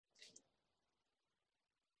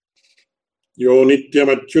यो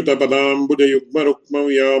नित्यमच्युतपदाम्बुजयुग्मरुक्मं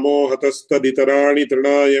व्यामोहतस्तदितराणि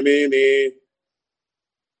तृणाय मेने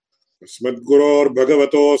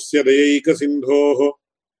अस्मद्गुरोर्भगवतोऽस्य दयैकसिन्धोः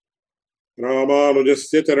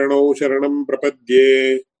रामानुजस्य चरणौ शरणं प्रपद्ये।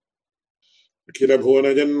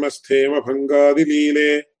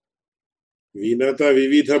 अखिलभुवनजन्मस्थेमभङ्गादिलीले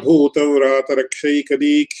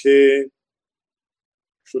विनतविविधभूतव्रातरक्षैकदीक्षे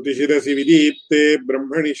श्रुतिशिरसि विदीप्ते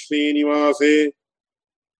ब्रह्मणि श्रीनिवासे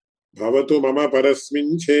भवतु मम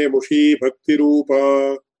परस्मिन् क्षेमुषी भक्तिरूपा।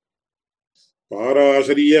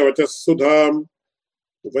 पाराशर्यवचः सुधाम्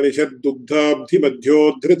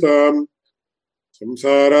उपनिषद्दुग्धाब्धिमध्योद्धृताम्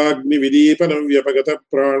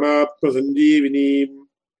संसाराग्निविदीपनव्यपगतप्राणात्मसञ्जीविनीम्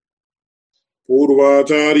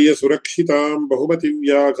पूर्वाचार्यसुरक्षिताम्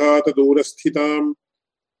बहुमतिव्याघातदूरस्थिताम्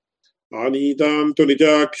आनीताम् तु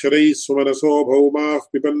निजाक्षरैः सुमनसो भौमाः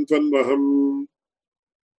पिबन्त्वन्वहम्।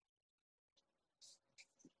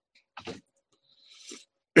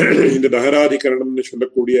 இந்த தஹராதிகரணம்னு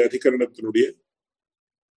சொல்லக்கூடிய அதிகரணத்தினுடைய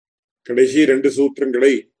கடைசி 2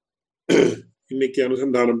 சூத்திரங்களை இன்னைக்கு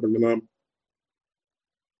அனுசந்தானம் பண்ணலாம்.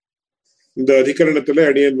 இந்த அதிகரணத்துல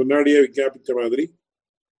அடியன் முன்னாடியே விஞ்ஞாபித்த மாதிரி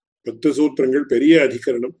 10 சூத்திரங்கள் பெரிய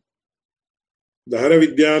அதிகரணம். தஹர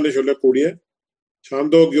வித்யான்னு சொல்லக்கூடிய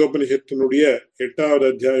சாந்தோக்கியோபனிஷத்தினுடைய 8வது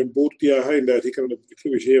அத்தியாயம் பூர்த்தியாக இந்த அதிகரணத்திற்கு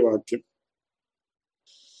விஷய வாக்கியம்.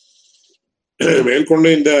 மேற்கொண்டு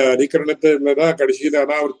இந்த அதிகரணத்துலதான் கடைசியில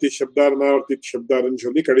அனாவர்த்தி சப்தார் அனாவர்த்தி சப்தார்ன்னு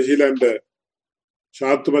சொல்லி கடைசியில அந்த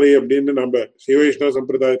சாத்துமறை அப்படின்னு நம்ம ஸ்ரீவைஷ்ணவ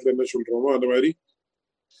சம்பிரதாயத்துல என்ன சொல்றோமோ அந்த மாதிரி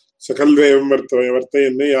சகல்வேவம்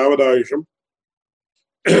வர்த்தயன்னு யாவதாயுஷம்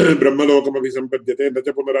பிரம்மலோகம் அபிசம்பத்தியதே நஜ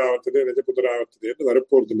புனராவர்த்ததே நஜ புனராவர்த்ததேன்னு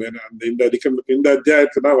வரப்போறது மேல அந்த இந்த அதிகரணத்து இந்த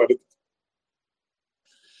அத்தியாயத்துல தான் வருது.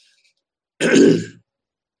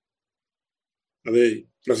 அதை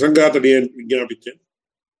பிரசங்காத்தடிய விஞ்ஞாபிச்சேன்.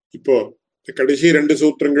 இப்போ கடைசி 2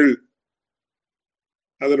 சூத்திரங்கள்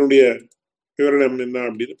அதனுடைய விவரணம் என்ன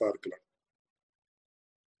அப்படின்னு பார்க்கலாம்.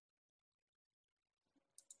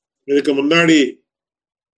 இதுக்கு முன்னாடி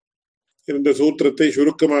இருந்த சூத்திரத்தை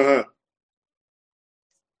சுருக்கமாக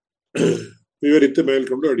விவரித்து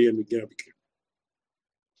மேற்கொண்டு அடியன் விஞ்ஞாபிக்கிறேன்.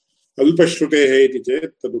 அல்பஸ்ருதேஹ இதி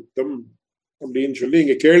சேத் ததுக்தம் அப்படின்னு சொல்லி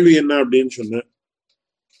இங்க கேள்வி என்ன அப்படின்னு சொன்ன,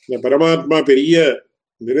 இந்த பரமாத்மா பெரிய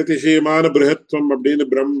நிரதிசயமான பிருஹத்வம் அப்படின்னு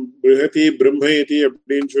பிருஹதி பிரம்மேதி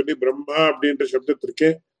அப்படின்னு சொல்லி பிரம்மா அப்படின்ற சப்தத்திற்கே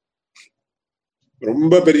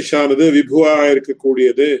ரொம்ப பெரிசானது, விபுவா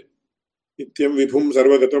இருக்கக்கூடியது, நித்தியம் விபும்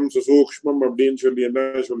சர்வகதம் சுசூக்ஷ்மம் அப்படின்னு சொல்லி என்ன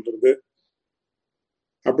சொல்றது.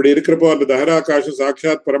 அப்படி இருக்கிறப்போ அந்த தஹராகாசம்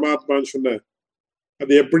சாட்சாத் பரமாத்மான்னு சொன்ன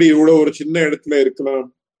அது எப்படி இவ்வளவு ஒரு சின்ன இடத்துல இருக்கலாம்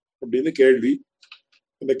அப்படின்னு கேள்வி.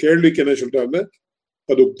 அந்த கேள்விக்கு என்ன சொல்றாங்க,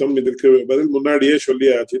 ததுக்தம், இதற்கு பதில் முன்னாடியே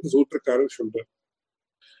சொல்லியாச்சு சூத்திரக்காரர் சொல்ற.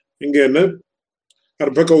 இங்க என்ன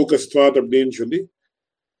அர்பகௌகஸ்துவாத் அப்படின்னு சொல்லி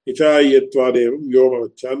நிச்சாயத்வாதேவம்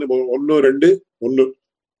யோமவச்சான்னு 1, 2, 1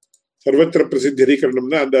 சர்வத்திர பிரசித்தி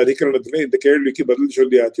அதிகரணம்னா அந்த அதிகரணத்துல இந்த கேள்விக்கு பதில்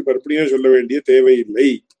சொல்லியாச்சு. மறுபடியும் சொல்ல வேண்டிய தேவையில்லை.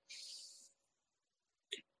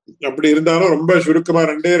 அப்படி இருந்தாலும் ரொம்ப சுருக்கமா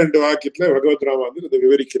 2 வாக்கியத்துல பகவத் ராமா வந்து இதை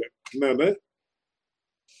விவரிக்கிறேன். என்னன்னா,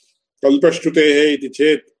 கல்பஷ்டுதேஹே இது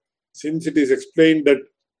சேத், since it is explained that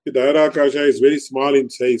the Dharakasha is very small in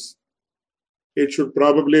size, it should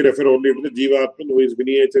probably refer only to the Jivatman who is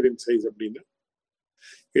miniature in size.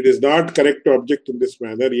 It is not correct to object in this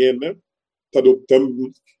manner. Taduktam.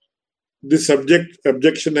 This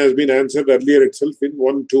objection has been answered earlier itself in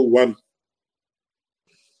 1:2:1.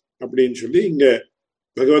 அப்படின்னு சொல்லி இங்க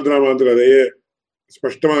பகவத் ராமாந்திர அதைய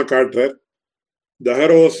ஸ்பஷ்டமா காட்டுறார்.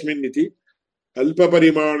 தஹரோஸ்மின் இதி அல்ப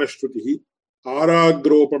பரிமாண ஸ்ருதி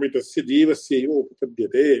ஆராக்ரோபமிதஸ்ய ஜீவஸ்யைவ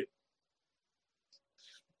உபபத்யதே.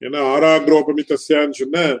 ஏன்னா ஆராக்ரோபமிதஸ்யான்னு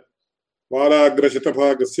சொன்ன வாராக்ர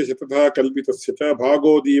சதபாகஸ்ய சததா கல்பிதஸ்ய ச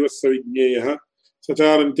பாகோ ஜீவஸ்ய விஜ்ஞேயः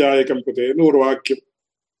சச்சாரந்த்யாய கல்பதேன்னு ஒரு வாக்கியம்.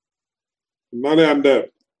 அதனால அந்த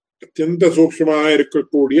அத்தியந்த சூக்ஷ்மமாக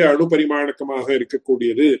இருக்கக்கூடிய அணுபரிமாணக்கமாக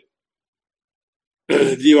இருக்கக்கூடியது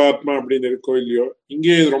ஜீவாத்மா அப்படின்னு இருக்கோ இல்லையோ,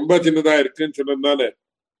 இங்கே ரொம்ப சின்னதா இருக்குன்னு சொன்னதுனால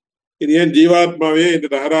இது ஏன் ஜீவாத்மாவே இந்த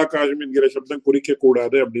தஹராகாசம் என்கிற சப்தம் குறிக்க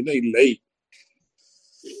கூடாது அப்படின்னா இல்லை.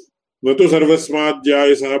 நது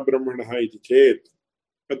சர்வஸ்மாத்யாயசா பிரம்மணஹ இது சேத்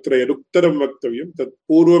அத்திர யதுக்தரம் வக்தவ்யம் தத்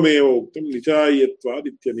பூர்வமேவ உக்தம் நிச்சாயத்வாத்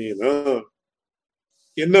இத்யனேனா.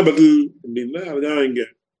 என்ன பதில் அப்படின்னா அதுதான் இங்க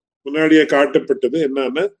முன்னாடியே காட்டப்பட்டது.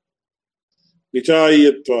 என்னன்னா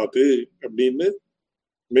நிச்சாயத்வாத் அப்படின்னு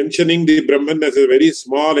mentioning the Brahman as a very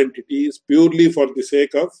small entity is purely for the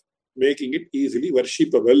sake of making it easily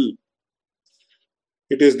worshipable.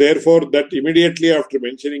 It is therefore that immediately after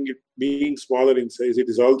mentioning it being smaller in size, it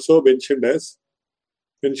is also mentioned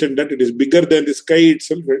that it is bigger than the sky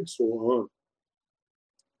itself and so on.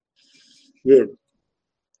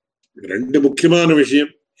 ரெண்டு முக்கியமான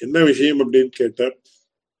விஷயம். என்ன விஷயம் அப்படின்னு கேட்டா,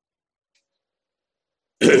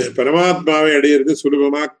 பரமாத்மாவை அடையிறது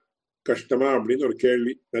சுலபமா கஷ்டமா அப்படின்னு ஒரு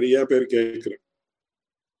கேள்வி நிறைய பேர் கேட்கிறேன்.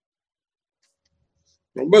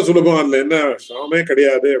 ரொம்ப சுலபம் அல்ல, என்ன சிரமமே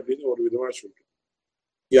கிடையாது அப்படின்னு ஒரு விதமா சொல்றேன்.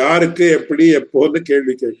 யாருக்கு எப்படி எப்போன்னு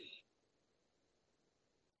கேள்வி கேட்கும்.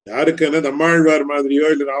 யாருக்கு என்ன நம்மாழ்வார் மாதிரியோ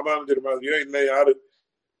இல்ல ராமானுஜர் மாதிரியோ இல்ல யாரு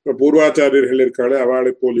இப்ப பூர்வாச்சாரியர்கள் இருக்காளே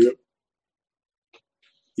அவளை போலியோ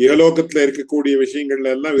இகலோகத்துல இருக்கக்கூடிய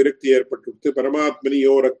விஷயங்கள்ல எல்லாம் விரக்தி ஏற்பட்டு பரமாத்மனி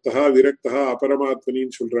யோ ரக்தா விரக்தா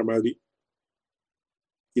அபரமாத்மனின்னு சொல்ற மாதிரி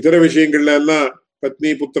இதர விஷயங்கள்ல எல்லாம்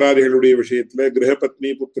பத்னி புத்திராதிகளுடைய விஷயத்துல கிரக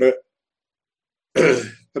பத்னி புத்திர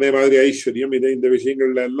அதே மாதிரி ஐஸ்வர்யம் இந்த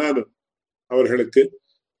விஷயங்கள்ல எல்லாம் அவர்களுக்கு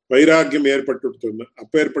வைராக்கியம் ஏற்பட்டு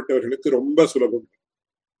அப்பேற்பட்டவர்களுக்கு ரொம்ப சுலபம்.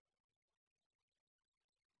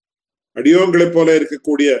 அடியோங்களை போல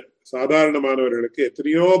இருக்கக்கூடிய சாதாரணமானவர்களுக்கு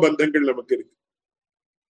எத்தனையோ பந்தங்கள் நமக்கு இருக்கு.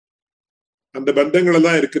 அந்த பந்தங்கள்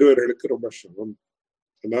எல்லாம் இருக்கிறவர்களுக்கு ரொம்ப சிரமம்.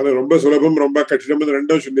 அதனால ரொம்ப சுலபம் ரொம்ப கடினம்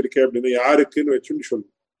ரெண்டும் சொல்லியிருக்கேன் அப்படின்னு யாருக்குன்னு வச்சுன்னு சொல்லு.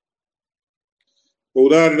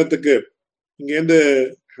 உதாரணத்துக்கு இங்க இருந்து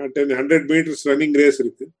 100 meters ரன்னிங் ரேஸ்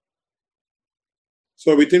இருக்கு. ஸோ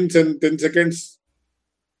வித்தின் 10 seconds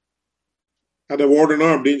அதை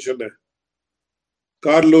ஓடணும் அப்படின்னு சொன்னேன்.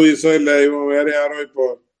 கார் லூயிஸோ இல்ல இவன் வேற யாரோ இப்போ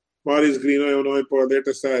மாரிஸ் கிரீனோ இவனோ இப்போ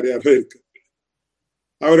லேட்டஸ்டா யாரோ இருக்கு,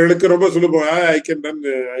 அவர்களுக்கு ரொம்ப சுலபம். I can done,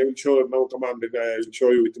 I will show now command, I will show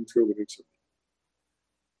you within few minutes.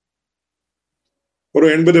 ஒரு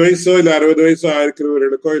 80 வயசோ இல்ல 60 வயசோ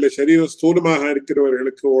இருக்கிறவர்களுக்கோ இல்ல சரீரம் ஸ்தூலமாக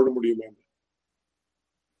இருக்கிறவர்களுக்கு ஓட முடியுமா?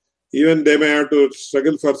 Even they may have to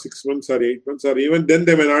struggle for 6 months or 8 months, or even then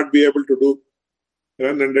they may not be able to do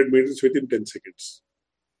 100 meters within 10 seconds.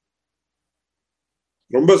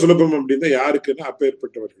 ரொம்ப சுலபம் அப்படின்னா யாருக்குன்னா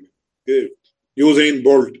அப்பேற்பட்டவர்களுக்கு. யூசைன்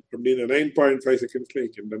போல்ட் அப்படின்னு 9.5 seconds he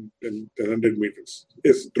can run 100 meters.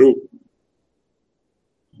 Yes, true.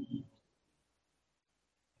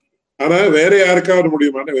 ஆனா வேற யாருக்காவது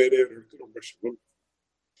முடியுமான வேறவர்களுக்கு ரொம்ப சுலபம்.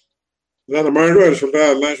 நம்மாழ்வார் சொல்றா,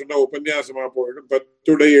 அதெல்லாம் சொன்னா உபன்யாசமா போயிடும்.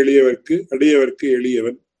 பத்துடை எளியவர்க்கு அடியவர்க்கு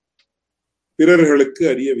எளியவன் பிறர்களுக்கு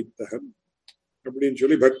அரிய வித்தகன் அப்படின்னு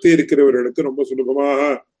சொல்லி பக்தி இருக்கிறவர்களுக்கு ரொம்ப சுலபமாக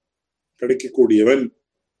கிடைக்கக்கூடியவன்,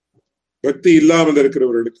 பக்தி இல்லாமல்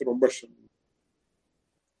இருக்கிறவர்களுக்கு ரொம்ப சிரமம்.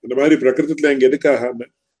 இந்த மாதிரி பிரகிருத்துல இங்க எதுக்காக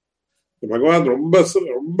பகவான் ரொம்ப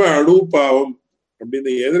ரொம்ப அணு பாவம்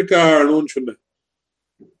அப்படின்னு எதற்காக அணுன்னு சொன்ன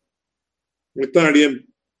அடியன்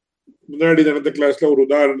முன்னாடி நடந்த கிளாஸ்ல ஒரு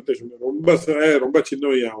உதாரணத்தை சொன்னேன். ரொம்ப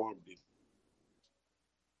சின்னவையாகும் அப்படின்னு,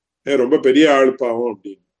 ரொம்ப பெரிய ஆளுப்பாகும்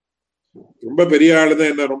அப்படின்னு. ரொம்ப பெரிய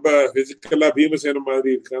ஆளுதான் என்ன ரொம்ப பிசிக்கலா பீமசேன மாதிரி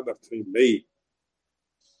இருக்கான்னு அர்த்தம் இல்லை.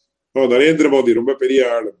 நரேந்திர மோடி ரொம்ப பெரிய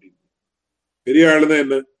ஆள் அப்படின்னு. பெரிய ஆளுதான்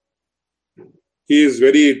என்ன, he is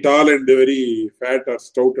very tall and very fat or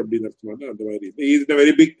stout அப்படின்னு அர்த்தம். அந்த மாதிரி he is in a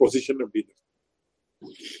very big position அப்படின்னு.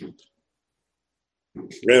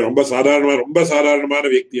 ரொம்ப சாதாரணமான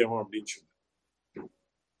வியக்தியாகும் அப்படின்னு சொல்லி.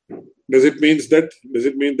 Does it mean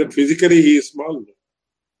that physically he is small?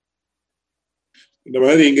 இந்த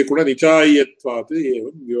மாதிரி இங்க கூட நிச்சாயத்வாது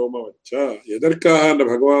ஏவம் வியோம வச்சா, எதற்காக அந்த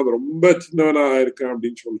பகவான் ரொம்ப சின்னவனாக இருக்கான்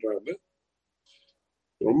அப்படின்னு சொல்றாரு.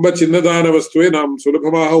 ரொம்ப சின்னதான வஸ்துவை நாம்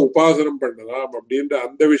சுலபமாக உபாசனம் பண்ணலாம் அப்படின்ற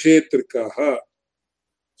அந்த விஷயத்திற்காக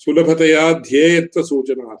சுலபத்தையா தியேயத்துவ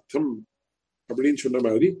சூச்சனார்த்தம் அப்படின்னு சொன்ன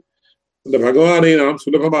மாதிரி அந்த பகவானை நாம்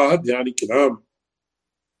சுலபமாக தியானிக்கலாம்.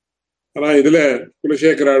 ஆனா இதுல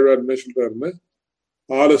குலசேகர ஆழ்வார் என்ன சொல்றாருன்னா,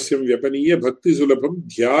 ஆலசியம் வியபனீய பக்தி சுலபம்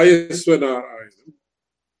தியாயஸ்வ நாராயணன்.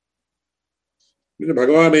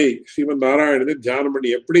 பகவானை ஸ்ரீமன் நாராயணனை தியானம் பண்ணி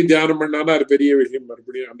எப்படி தியானம் பண்ணாலும் அது பெரிய விஷயம்.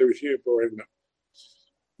 மறுபடியும் அந்த விஷயம் இப்போ வேண்டாம்.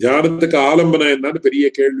 தியானத்துக்கு ஆலம்பனம் என்னன்னு பெரிய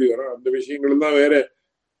கேள்வி வரும். அந்த விஷயங்கள் எல்லாம் வேற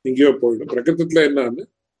எங்கேயோ போயிடும். பிரகிருத்துல என்னன்னு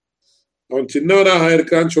அவன் சின்னவனாக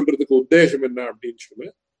இருக்கான்னு சொல்றதுக்கு உத்தேசம் என்ன அப்படின்னு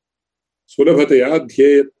சொன்ன சுலபத்தையா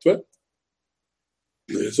தியேயத்துவ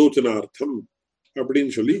சூச்சனார்த்தம்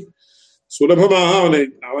அப்படின்னு சொல்லி சுலபமாக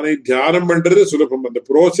அவனை தியானம் பண்றது சுலபம். அந்த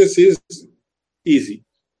process is easy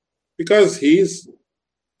because he is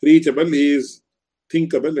reachable, he is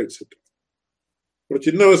thinkable etcetera. ஒரு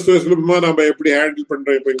சின்ன வஸ்துவை சுலபமா நம்ம எப்படி ஹேண்டில்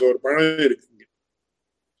பண்றோம். இப்ப இங்க ஒரு பழம் இருக்குங்க,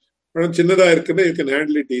 பழம் சின்னதா இருக்குன்னா you can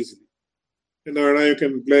handle it easily. என்ன வேணா you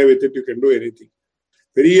can play with it, you can do anything.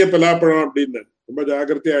 பெரிய பலாப்பழம் அப்படின்னு ரொம்ப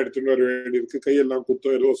ஜாகிரதையா எடுத்துட்டு வர வேண்டியிருக்கு, கையெல்லாம்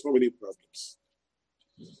குத்தம், ஏதோ so many problems.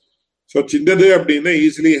 So சின்னது அப்படின்னா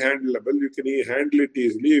easily handleable, you can handle it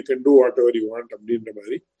easily, you can do whatever you want அப்படின்ற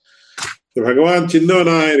மாதிரி பகவான்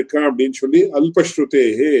சின்னவனா இருக்கான் அப்படின்னு சொல்லி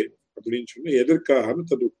அல்பஸ்ருதேஹே அப்படின்னு சொல்லி எதற்காக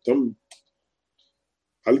ததுக்தம்.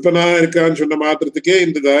 அல்பனா இருக்கான்னு சொன்ன மாத்திரத்துக்கே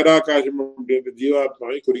இந்த தஹராகாசம் அப்படின்ற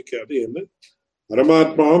ஜீவாத்மாவை குறிக்காது. என்ன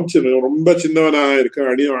பரமாத்மாவும் ரொம்ப சின்னவனாக இருக்கான்,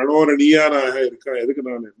 அணோரணியானாக இருக்கான்.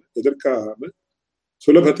 எதற்காக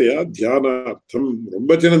சுலபத்தையா தியானார்த்தம்.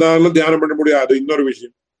 ரொம்ப சின்னதாலும் தியானம் பண்ண முடியாது, இன்னொரு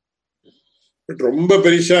விஷயம். பட் ரொம்ப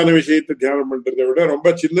பெரிசான விஷயத்தை தியானம் பண்றதை விட ரொம்ப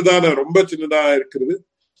சின்னதா இருக்கிறது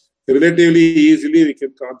relatively easily we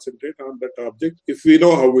can concentrate on that object if we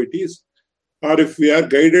know how it is, or if we are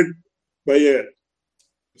guided by a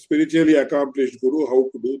spiritually accomplished guru how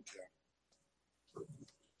to do dhyan.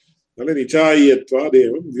 Nalla nichayatva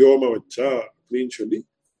devam vyomavaccha அப்படின்னு சொல்லி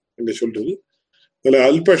அங்க சொல்றது. அதுல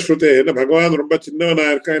அல்பஸ்ருதே, என்ன பகவான் ரொம்ப சின்னவனா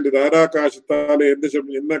இருக்கா இந்த தாராகாசத்தால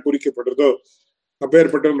என்ன குறிக்கப்படுறதோ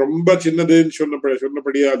அப்பேற்பட்டவன் ரொம்ப சின்னதுன்னு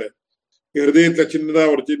சொன்னபடியால ஹிருதயத்துல சின்னதா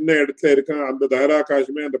ஒரு சின்ன இடத்துல இருக்கான் அந்த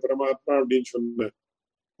தாராகாசமே அந்த பரமாத்மா அப்படின்னு சொன்ன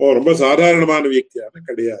ரொம்ப சாதாரணமான வியக்தியான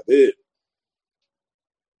கிடையாது.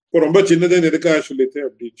 ரொம்ப சின்னதுன்னு எதுக்காக சொல்லிட்டு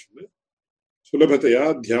அப்படின்னு சொன்ன சுலபத்தையா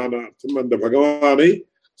தியானார்த்தம், அந்த பகவானை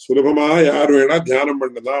சுலபமா யார் வேணா தியானம்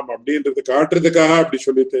பண்ணலாம் அப்படின்றது காட்டுறதுக்காக அப்படி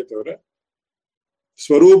சொல்லிட்டே தவிர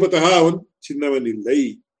ஸ்வரூபத்தா அவன் சின்னவன் இல்லை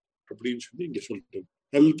அப்படின்னு சொல்லி இங்க சொல்றது.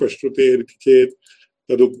 அல்பஸ்ருதே சேத்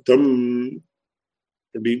ததுக்தம்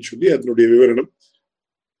அப்படின்னு சொல்லி அதனுடைய விவரணம்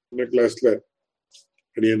கிளாஸ்ல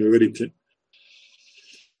அடியன் விவரிச்சேன்.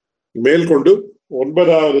 மேல்கொண்டு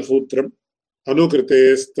 9வது சூத்திரம்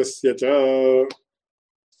அனுகிருதேஸ்தஸ்ய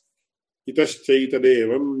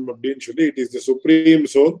இதச்சைததேவம் அப்படின்னு சொல்லி it is the supreme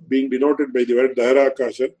soul being denoted by the word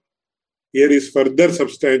Daharakasha here is further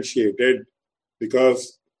substantiated because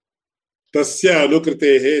tasya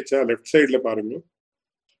anukritehe cha left side la parunga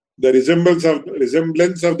the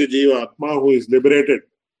resemblance of the Jivatma who is liberated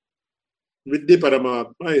with the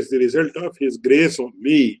Paramatma is the result of his grace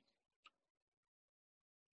only.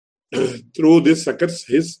 Through this occurs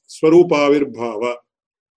his Swarupavirbhava.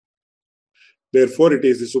 Therefore, it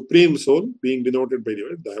is the Supreme Soul being denoted by the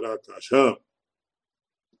word Daharakasha.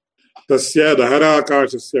 Tasya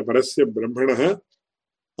Daharakashasya Parasya Brahmanaha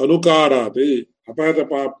Anukarati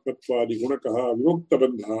Apatapapmatvadi Gunakaha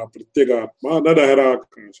Vimuktabandha Pratyagatma Na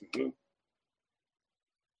Daharakasha.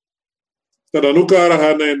 तद अनुकारः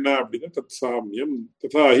न एन्ना அப்படினா तत्साम्यं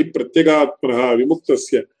तथा हि प्रत्यगात्मनः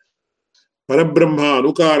विमुक्तस्य परब्रह्म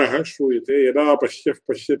अनुकारः श्रूयते यदा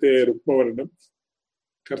पश्यते रुक्मवर्णं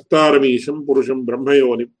कर्तारमीशं पुरुषं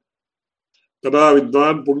ब्रह्मयोनिं तदा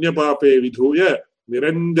विद्वान् पुण्यपापे विधूय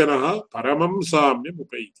निरञ्जनः परमं साम्यम्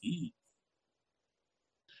उपैति.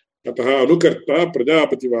 अतः अनुकर्ता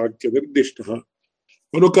प्रजापतिवाक्यनिर्दिष्टः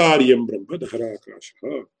अनुकार्यं ब्रह्म दहराकाशः.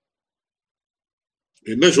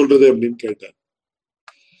 என்ன சொல்றது அப்படின்னு கேட்டார்.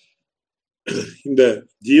 இந்த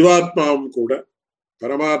ஜீவாத்மாவும் கூட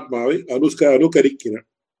பரமாத்மாவை அனுகரிக்கிறான்.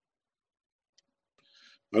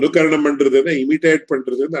 அனுகரணம் பண்றதுன்னா இமிட்டேட்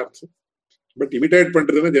பண்றதுன்னு அர்த்தம். பட் இமிட்டேட்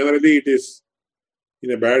பண்றதுன்னா generally it is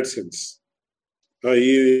in a bad sense.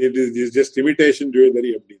 It is just imitation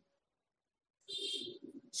jewelry அப்படின்னு.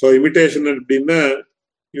 So imitation அப்படின்னா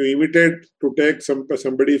you imitate to take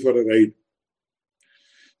somebody for a ride.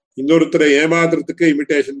 இன்னொருத்தரை ஏமாத்துறதுக்கு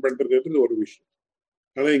இமிட்டேஷன் பண்றது ஒரு விஷயம்.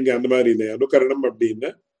 ஆனா இங்க அந்த மாதிரி இல்லை. அனுகரணம் அப்படின்னா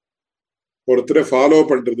ஒருத்தரை ஃபாலோ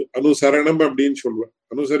பண்றது. அனுசரணம் அப்படின்னு சொல்லுவேன்.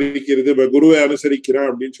 அனுசரிக்கிறது, குருவை அனுசரிக்கிறான்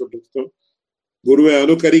அப்படின்னு சொல்றதுக்கும் குருவை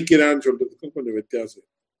அனுகரிக்கிறான்னு சொல்றதுக்கும் கொஞ்சம் வித்தியாசம்.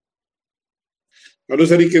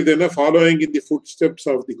 அனுசரிக்கிறது என்ன, following in the footsteps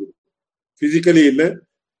of the Guru. Physically இல்லை,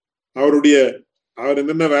 அவர்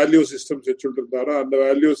என்னென்ன வேல்யூ சிஸ்டம்ஸ் வச்சுட்டு இருந்தாரோ அந்த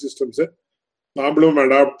வேல்யூ சிஸ்டம்ஸை நாமளும்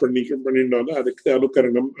அடாப்ட் பண்ணிட்டோம்னா அதுக்கு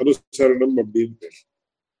அனுகரணம் அனுசரணம் அப்படின்னு பேர்.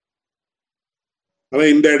 ஆனா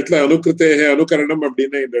இந்த இடத்துல அனுகிருத்தேக அனுகரணம்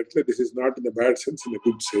அப்படின்னா இந்த இடத்துல this is not in the bad sense, in the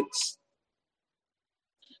good sense.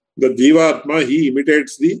 The Jivatma, he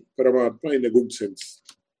imitates the Paramatma in a good sense.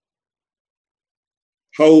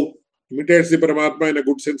 How imitates the Paramatma in a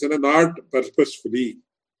good sense and not purposefully.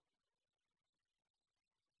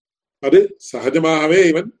 அது சகஜமாகவே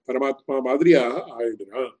இவன் பரமாத்மா மாதிரியாக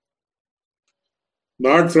ஆயிடுறான்.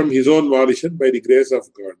 Not from his own volition, by the grace of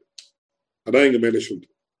God. அதான் இங்க மேலே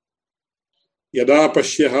சொல்றது. யதா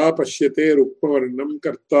பஷ்யஹா பஷ்யதே ருக்மவர்ணம்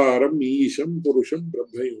கர்த்தாரம் ஈஷம் புருஷம்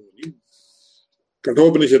பிரம்மயோனி.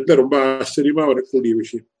 கடோபனிஷத்துல ரொம்ப ஆச்சரியமா வரக்கூடிய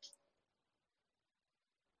விஷயம்.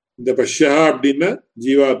 இந்த பஷ்யா அப்படின்னா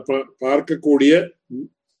ஜீவாத்மா, பார்க்கக்கூடிய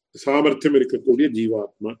சாமர்த்தியம் இருக்கக்கூடிய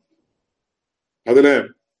ஜீவாத்மா. அதுல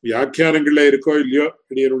வியாக்கியானங்கள்ல இருக்கோ இல்லையோ,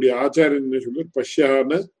 என்னுடைய ஆச்சாரியன் என்ன சொல்ற,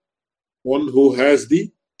 பஷ்யான்னு one who has the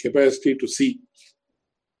capacity to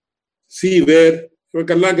see where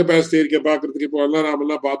இவக்கெல்லாம் capacity இருக்க பாக்குறதுக்கு. இப்போ எல்லாம்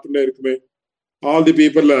நாமெல்லாம் பார்த்துட்டே இருக்குமே, all the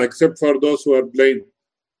people except for those who are blind,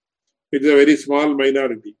 it is a very small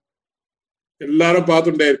minority. எல்லாரும்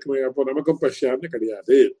பார்த்துட்டே இருக்குமே, அப்போ நமக்கும் பஷ்யான்னு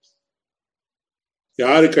கிடையாது.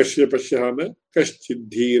 யாரு பஷ்யான்னு கஷ்டித்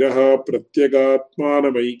தீரஹ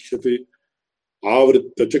பிரத்யகாத்மானமைக்ஷது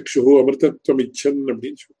ஆவருத்த சக்ஷு அமிர்தத்வம் இச்சன்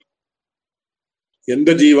அப்படின்னு சொல்ற. எந்த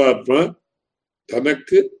ஜீவாத்மா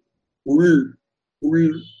தனக்கு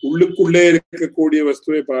உள்ளுக்குள்ளே இருக்கக்கூடிய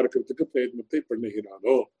வஸ்துவை பார்க்கறதுக்கு பிரயத்னத்தை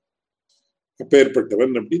பண்ணுகிறானோ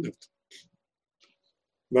அப்பேற்பட்டவன் அப்படின்னு அர்த்தம்.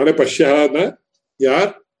 அதனால பஷ்யான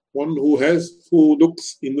யார்? One who looks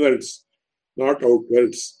inwards, not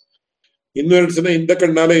outwards. இன்வெர்ட்ஸ்னா இந்த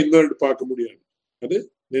கண்ணால இன்வெர்ட் பார்க்க முடியாது. அது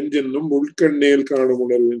நெஞ்சென்னும் உள்கண்ணேல் காணும்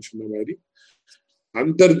உணர்வுன்னு சொன்ன மாதிரி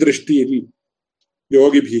அந்தர்திருஷ்டியில்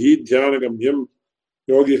யோகிபிகி தியானகம்யம்,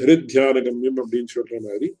 யோகி ஹிருத் தியானகம்யம் அப்படின்னு சொல்ற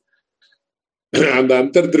மாதிரி அந்த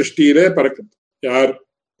அந்தர்திருஷ்டியிலே யார்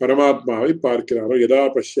பரமாத்மாவை பார்க்கிறாரோ, யதா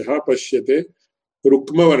பஷ்யா பஷ்யத்தே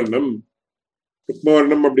ருக்மவர்ணம்.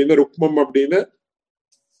 ருக்மவர்ணம் அப்படின்னா ருக்மம் அப்படின்னா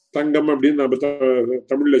தங்கம் அப்படின்னு நம்ம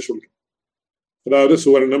தமிழ்ல சொல்றோம். அதாவது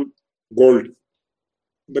சுவர்ணம், கோல்டு.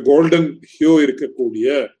 இந்த கோல்டன் ஹியூ இருக்கக்கூடிய,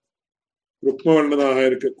 ருக்மவர்ணனாக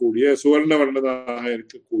இருக்கக்கூடிய, சுவர்ணவர்ணனாக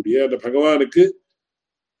இருக்கக்கூடிய அந்த பகவானுக்கு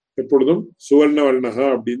எப்பொழுதும் சுவர்ணவர்ணகா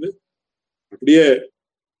அப்படின்னு அப்படியே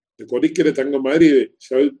கொதிக்கிற தங்கம் மாதிரி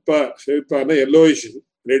செழிப்பான yellowish,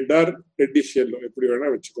 red or reddish yellow, எப்படி வேணா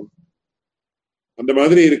வச்சுக்கணும், அந்த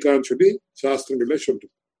மாதிரி இருக்கான்னு சொல்லி சாஸ்திரங்கள்ல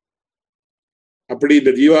சொல்றோம். அப்படி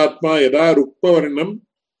இந்த ஜீவாத்மா யதா ருக்மவர்ணம்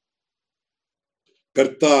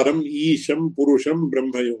கர்த்தாரம் ஈஷம் புருஷம்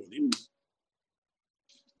பிரம்மயோனிம்.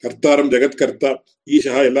 கர்த்தாரம் ஜெகத்கர்த்தா,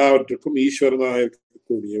 ஈஷா எல்லாவற்றுக்கும் ஈஸ்வரனாக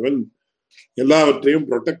இருக்கக்கூடியவன், எல்லாவற்றையும்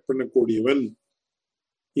ப்ரொடெக்ட் பண்ணக்கூடியவன்.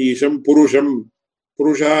 ஈஷம் புருஷம்,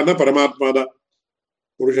 புருஷான பரமாத்மா தான்.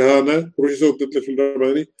 புருஷான புருஷ சூக்தத்துல சொல்ற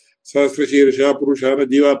மாதிரி சஹஸ்ரசீர்ஷா புருஷான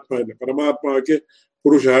ஜீவாத்மா இல்லை, பரமாத்மாவுக்கு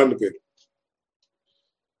புருஷான்னு பேர்.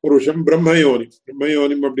 புருஷம் பிரம்மயோனி,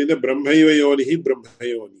 பிரம்மயோனிம் அப்படின்னா பிரம்மைவ யோனிஹி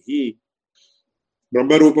பிரம்மயோனிஹி,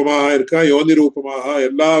 பிரம்மரூபமாக இருக்கா, யோனி ரூபமாக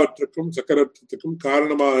எல்லாவற்றுக்கும் சக்கரத்துக்கும்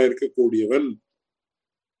காரணமாக இருக்கக்கூடியவன்.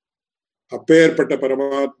 அப்பேற்பட்ட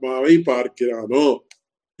பரமாத்மாவை பார்க்கிறானோ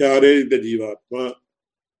யாரே இந்த ஜீவாத்மா.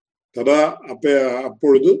 ததா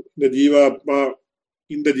அப்பொழுது இந்த ஜீவாத்மா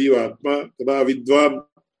ததா வித்வான்.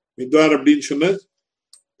 வித்வான் அப்படின்னு சொன்ன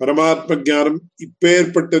பரமாத்ம ஞானம்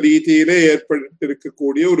இப்பேற்பட்ட ரீதியிலே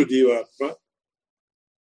ஏற்பட்டிருக்கக்கூடிய ஒரு ஜீவாத்மா.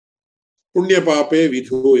 புண்ணிய பாப்பே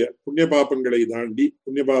விதூய, புண்ணிய பாப்பங்களை தாண்டி,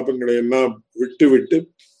 புண்ணிய பாப்பங்களை எல்லாம் விட்டு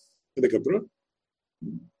அதுக்கப்புறம்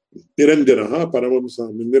நிரஞ்சனகா பரமம்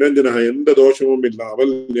சாமி. நிரஞ்சனகா எந்த தோஷமும்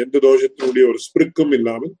இல்லாமல், எந்த தோஷத்தினுடைய ஒரு ஸ்பிருக்கும்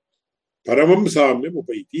இல்லாமல் பரமம் சாமியம்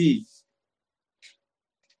உபைதி.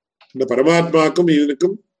 இந்த பரமாத்மாக்கும்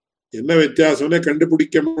இவனுக்கும் என்ன வித்தியாசம்னு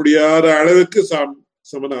கண்டுபிடிக்க முடியாத அளவுக்கு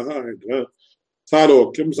சமனாக ஆயிடுறான்.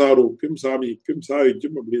 சாலோக்கியம், சாரூக்கியம், சாமீக்கியம்,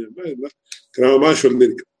 சாயுக்கியம் அப்படின்னு எல்லாம் கிரமமா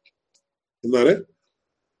சொல்லியிருக்கு. அதனால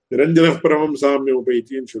நிரஞ்சன பரமம் சாமியம்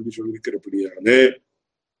உபைத்தின்னு சொல்லியிருக்கிறபடியான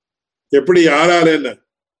எப்படி யாரால என்ன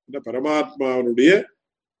பரமாத்மாவுடைய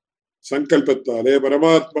சங்கல்பத்தாலே,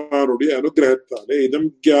 பரமாத்மாவுடைய அனுகிரகத்தாலே இதம்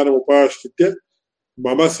ஞானம் உபாசித்த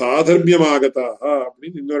மம சாதர்மியமாகதாக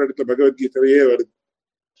அப்படின்னு இன்னொரு இடத்துல பகவத்கீதையே வருது.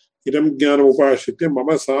 இதம் ஞானம் உபாசித்த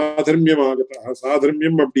மம சாதர்மியமாகதாக.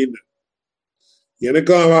 சாதர்மியம் அப்படின்னு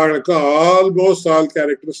எனக்கும் அவனுக்கும் almost all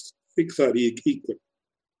characteristics are equal.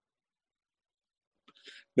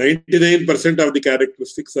 99% of the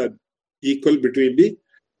characteristics are equal between the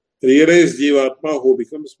realized Jivatma who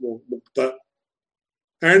becomes Mukta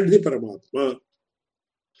and the Paramatma.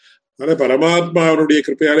 அதனால பரமாத்மா அவனுடைய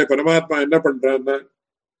கிருப்பையாலே பரமாத்மா என்ன பண்றான்னா,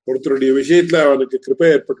 ஒருத்தருடைய விஷயத்துல அவனுக்கு கிருப்பை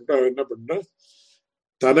ஏற்பட்டு அவன் என்ன பண்றான்,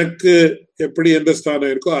 தனக்கு எப்படி எந்த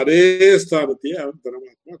ஸ்தானம் இருக்கோ அதே ஸ்தானத்தையே அவன்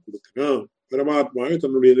பரமாத்மா கொடுக்கணும். பரமாத்மாவை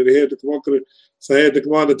தன்னுடைய நிரேயத்துக்குமோ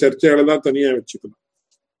சயத்துக்குமோ அந்த சர்ச்சைகளை தான் தனியா வச்சுக்கணும்.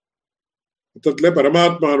 மொத்தத்துல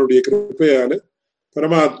பரமாத்மானுடைய கிருப்பையால,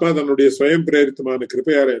 பரமாத்மா தன்னுடைய ஸ்வயம் பிரேரித்தமான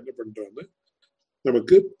கிருப்பையால என்ன பண்றான்னு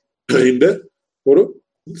நமக்கு இந்த ஒரு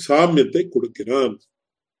சாமியத்தை கொடுக்கிறான்.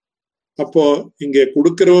 அப்போ இங்க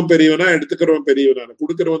கொடுக்கிறவன் பெரியவனா, எடுத்துக்கிறவன் பெரியவனா?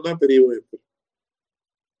 கொடுக்கிறவன் தான் பெரியவன். எப்போ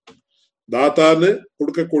தாத்தான்னு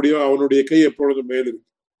கொடுக்கக்கூடியவன் அவனுடைய கை எப்பொழுதும்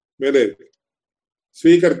மேலே இருக்கு.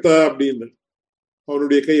 ஸ்வீகர்த்தா அப்படின்னு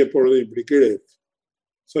அவனுடைய கை எப்பொழுதும் இப்படி கீழே இருக்கு.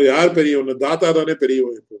 சோ யார் பெரியவன்? தாத்தா தானே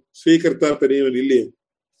பெரியவன். இப்போ ஸ்வீகர்த்தா பெரியவன் இல்லையே.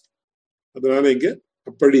 அதனால இங்க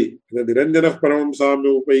அப்படி நிரஞ்சன பரமம் சாமி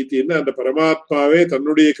உபைத்தின்னு அந்த பரமாத்மாவே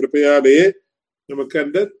தன்னுடைய கிருப்பையாலேயே நமக்கு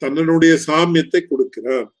அந்த தன்னுடைய சாமியத்தை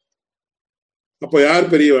கொடுக்கிறான். அப்ப யார்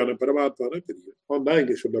பெரியவான? பரமாத்மான பெரியவன். அவன் தான்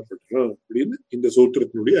இங்க சொல்லப்படுறான் அப்படின்னு இந்த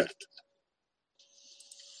சூத்திரத்தினுடைய அர்த்தம்.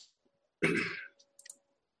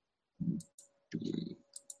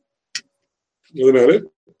 அதனால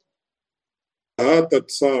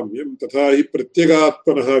தத் சாமியம் ததாஹி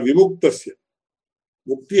பிரத்யேகாத்மனஹ விமுக்தஸ்ய,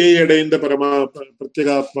 முக்தியை அடைந்த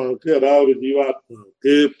பிரத்யேகாத்மாவுக்கு, அதாவது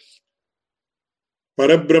ஜீவாத்மாவுக்கு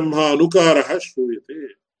பரபிரம்ம அனுகாரஹ ஸ்ரூயதே.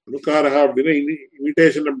 அனுகாரா அப்படின்னா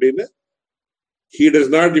இமிட்டேஷன் அப்படின்னா he does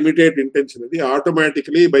not imitate intentionally.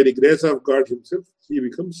 Automatically, by the grace of God himself, he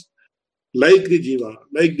becomes like the jiva,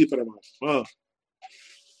 like the paramatma.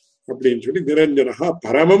 அப்படின்னு சொல்லி நிரஞ்சனா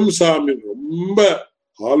பரமம் சாமி ரொம்ப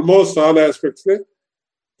ஆல்மோஸ்ட் ஆல் ஆஸ்பெக்ட்ஸ்ல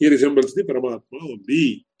he resembles the paramatma only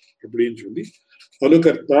அப்படின்னு சொல்லி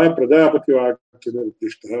அனுகர்த்தா பிரஜாபதி வாக்கிய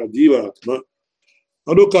நிர்திஷ்டா ஜீவாத்மா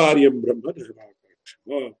அனுகாரியம் பிரம்ம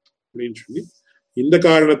தஹராகாட்சா அப்படின்னு சொல்லி இந்த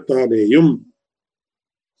காரணத்தாலேயும்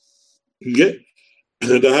இங்க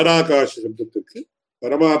தஹராகாஷ சப்தத்துக்கு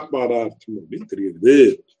பரமாத்மாதார்த்தம் அப்படின்னு தெரியுது.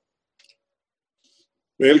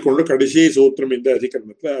 மேற்கொண்டு கடைசி சூத்திரம் இந்த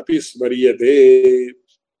அதிகரணத்துல அபி ஸ்மரியதே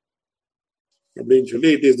அப்படின்னு சொல்லி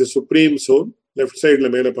it is the supreme soul. Left சைட்ல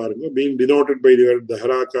மேல பாருங்க, being denoted by the word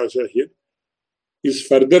Daharakasha here is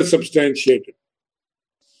further substantiated,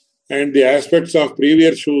 and the aspects of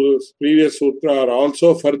previous sutra are also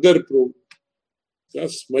further proved.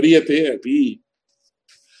 Thus ஸ்மரியதே அபி,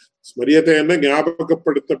 ஸ்மரியத்தை என்ன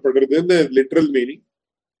ஞாபகப்படுத்தப்படுறதுன்னு லிட்ரல் மீனிங்.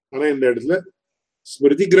 ஆனா இந்த இடத்துல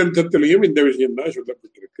ஸ்மிருதி கிரந்தத்திலையும் இந்த விஷயம் தான்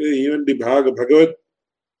சொல்லப்பட்டிருக்கு. ஈவன் தி பகவத்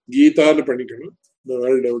கீதான்னு பண்ணிக்கணும், இந்த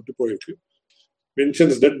வேர்ல்ட விட்டு போயிருக்கு.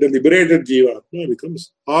 mentions that the liberated jivatma becomes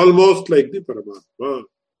almost like the paramatma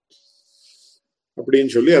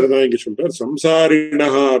அப்படின்னு சொல்லி அதுதான் இங்க சொல்றார்.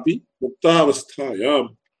 சம்சாரிணஹா அபி முக்தாவஸ்தாயாம்,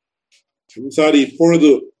 சம்சாரி இப்பொழுது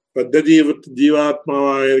பத்த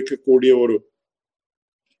ஜீவாத்மாவாக இருக்கக்கூடிய ஒரு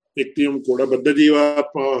வியக்தியும் கூட, பத்த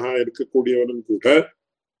ஜீவாத்மாவாக இருக்கக்கூடியவனும் கூட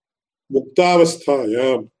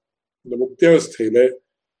முக்தாவஸ்தாயாம், இந்த முக்தி அவஸ்தையில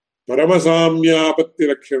பரமசாமியாபத்தி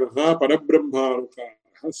லட்சணா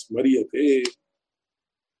பரபிரம்மானுகாரா ஸ்மரியதே.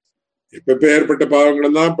 எப்ப ஏற்பட்ட பாவங்கள்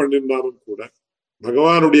எல்லாம் பண்ணிருந்தாலும் கூட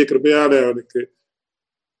பகவானுடைய கிருபையால அவனுக்கு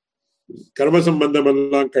கர்ம சம்பந்தம்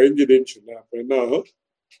எல்லாம் கழிஞ்சுதுன்னு சொன்னா அப்ப என்ன ஆகும்?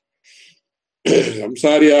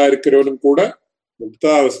 சம்சாரியா இருக்கிறவனும் கூட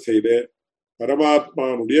முக்தாவஸ்தையில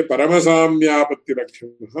பரமாத்மானுடைய பரமசாமியாபத்தி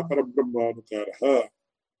லட்சணா பரபிரம்மானுகாரா,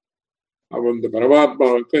 அவன் இந்த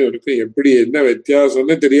பரமாத்மாவுக்கும் இவனுக்கு எப்படி என்ன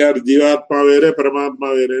வித்தியாசம்னு தெரியாது. ஜீவாத்மா வேற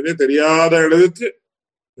பரமாத்மா வேறேன்னு தெரியாத அளவுக்கு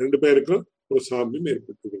ரெண்டு பேருக்கும் ஒரு சாமியம்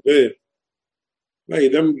ஏற்பட்டுள்ளது.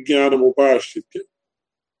 இதம் ஞானம் உபாசித்து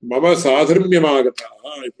மம சாதர்மியமாகத்தா,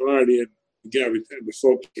 இப்பதான் அடிய விஞ்ஞாபித்த இந்த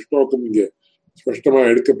ஸ்லோகம் இங்க ஸ்பஷ்டமா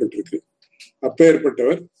எடுக்கப்பட்டிருக்கு.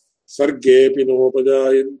 அப்பேற்பட்டவர் சர்க்கே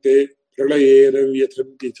பினோபஜாயந்தே பிரளயேன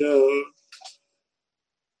வியதந்தி ச,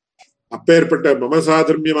 அப்பேற்பட்ட மம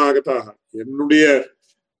சாதர்மியமாகத்தாக என்னுடைய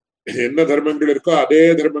என்ன தர்மங்கள் இருக்கோ அதே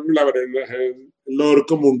தர்மங்கள் அவர்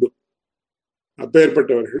எல்லோருக்கும் உண்டு.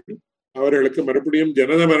 அப்பேற்பட்டவர்கள் அவர்களுக்கு மறுபடியும்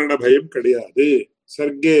ஜனன மரண பயம் கிடையாது.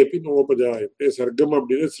 சர்க்கேபி நோபஜாயத்தே, சர்க்கம்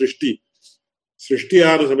அப்படின்னு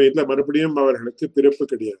சிருஷ்டியான சமயத்துல மறுபடியும் அவர்களுக்கு பிறப்பு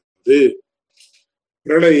கிடையாது.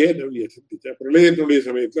 பிரளயே நவியசந்திச்ச, பிரளயத்தினுடைய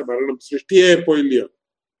சமயத்துல மரணம், சிருஷ்டியே எப்போ இல்லையோ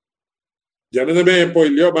ஜனனமே எப்போ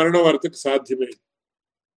இல்லையோ மரணம் வரத்துக்கு சாத்தியமே.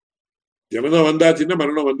 ஜனனம் வந்தாச்சுன்னா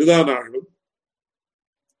மரணம் வந்துதான் ஆகணும்.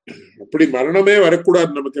 அப்படி மரணமே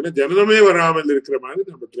வரக்கூடாது நமக்கு, என்ன ஜனனமே வராமல் இருக்கிற மாதிரி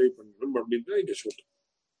நம்ம ட்ரை பண்ணணும் அப்படின்னு தான் இங்க சொல்றோம்.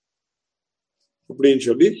 அப்படின்னு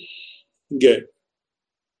சொல்லி இங்க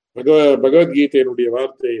பகவத்கீதையினுடைய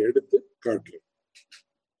வார்த்தையை எடுத்து காட்டுறோம்.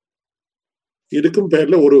 இதுக்கும்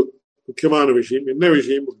பேர்ல ஒரு முக்கியமான விஷயம், என்ன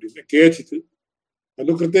விஷயம் அப்படின்னா கேச்சித்து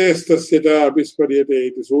அனுகிருத்தேஸ்தஸ்யதா அபிஸ்மரியதே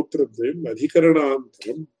இது சூத்திரத்வயம்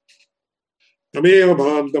அதிகரணாந்தரம் தமேவ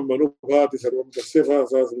பாந்தம் அனுபாதி சர்வம் தஸ்ய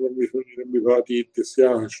பாசா சர்வம் விபாதி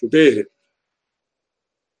இத்யஸ்யாஹ ஸ்ருதேஹ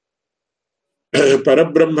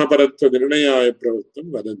பரபிரம்ம பரத்வ நிர்ணயாய பிரவர்த்தம்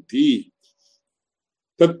வதந்தி.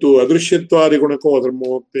 தத்து அதிருஷ்யத்வாதி குணகோ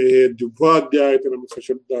தர்மோக்தே ஜுஹ்வாத்யாயதனம்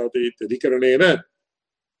சசப்தாத் இத்யதிகரணேன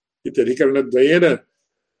இத்யதிகரணத்வயேன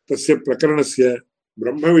தஸ்ய பிரகரணஸ்ய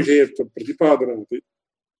பிரம்ம விஷயத்வ பிரதிபாதனாத்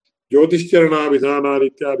ஜோதிஷ்சரணாபிதானாத்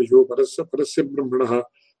இத்யாதிஷு பரஸ்ய பிரம்மணः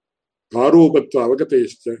ஆரூபத்வ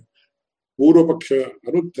அவகதேஷ்ச பூர்வபக்ஷ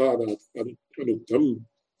அனுத்தானாத் அனுக்தம்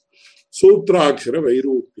சூத்ராட்சர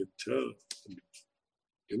வைரூப்யச்ச.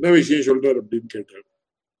 என்ன விஷயம் சொல்றார் அப்படின்னு கேட்டார்.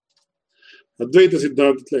 அத்வைத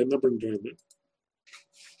சித்தாந்தத்துல என்ன பண்றாங்க,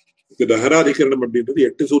 இந்த தஹராதிகரணம் அப்படின்றது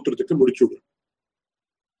 8 சூத்திரத்துக்கு முடிச்சு விடுறோம்.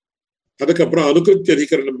 அதுக்கப்புறம் அனுகிருத்திய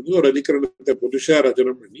அதிகரணம் ஒரு அதிகரணத்தை புதுசா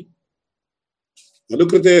ரச்சனம் பண்ணி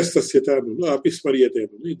அனுகிருத்தேஸ்தஸ்யதான்னு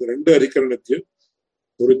அபிஸ்மரியத்தைன்னு இந்த 2 அதிகரணத்தையும்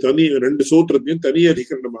ஒரு தனி 2 சூத்திரத்தையும் தனி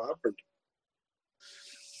அதிகரணமாக பண்றோம்.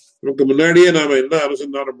 நமக்கு முன்னாடியே நாம என்ன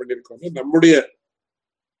அனுசந்தானம் பண்ணிருக்கோம்னா, நம்முடைய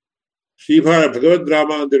பகவத்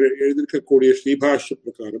ராமாந்தர் எழுதியிருக்கக்கூடிய ஸ்ரீபாஷ்ய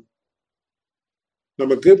பிரகாரம்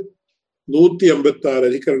நமக்கு 156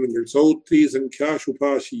 அதிகரணங்கள். சௌத்ரி சங்கியா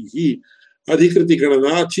சுபாஷி அதிகிருதி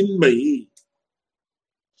கணனா சின்மயி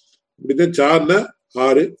அப்படின்னா 4னா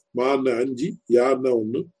 6, மான்னா 5, யார்னா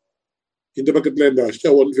 1, இந்த பக்கத்துல இந்த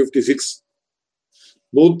 156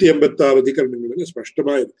 186 அதிகரணங்கள்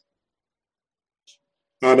ஸ்பஷ்டமா இருக்கு.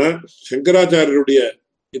 ஆனா சங்கராச்சாரியருடைய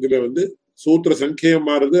இதுல சூத்திர சங்கியம்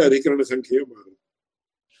மாறுது, அதிகரண சங்கியம் மாறுது.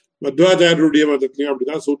 மத்வாச்சாரியருடைய மதத்திலையும்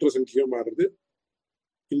அப்படிதான் சூத்திர சங்கியம் மாறுது,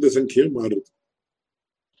 இந்த சங்கியம் மாறுது.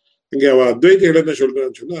 இங்க அவ அத்வைதிகள் என்ன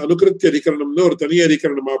சொல்றான்னு சொன்னா, அனுகிருத்திய அதிகரணம்னு ஒரு தனி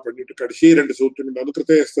அதிகரணமா பண்ணிட்டு கடைசி 2 சூத்திரங்கள்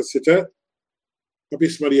அனுகிருத்த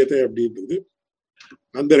அபிஸ்மரியத்தை அப்படின்றது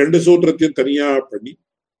அந்த 2 சூத்திரத்தையும் தனியா பண்ணி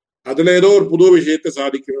அதுல ஏதோ ஒரு புது விஷயத்தை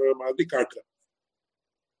சாதிக்கிற மாதிரி காட்டுற.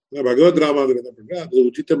 பகவத் ராமானுஜர் என்ன பண்ற, அது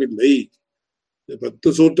உச்சிதம் இல்லை. 10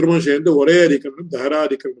 சூத்திரமும் சேர்ந்து ஒரே அதிகரணம் தஹரா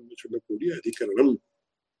அதிகரணம் சொல்லக்கூடிய அதிகரணம்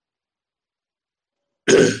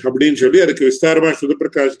அப்படின்னு சொல்லி அதுக்கு விஸ்தாரமா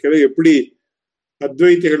சுதப்பிரகாசிக்கிற எப்படி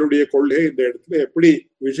அத்வைத்திகளுடைய கொள்கை இந்த இடத்துல எப்படி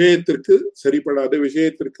விஷயத்திற்கு சரிப்படாத,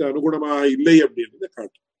 விஷயத்திற்கு அனுகுணமாக இல்லை அப்படின்றத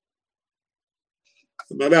காட்டும்.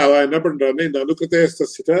 அதனால அவ என்ன பண்றான்னா, இந்த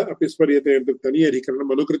அனுகிருத்த அபிஸ்மரியத்தை என்ற தனி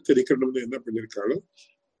அதிகரணம் அனுகிருத்த அதிகரணம்னு என்ன பண்ணிருக்காளோ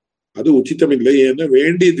அது உச்சிதம் இல்லை, ஏன்னா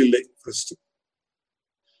வேண்டியதில்லை. ஃபர்ஸ்ட்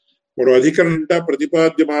ஒரு அதிகரணம்டா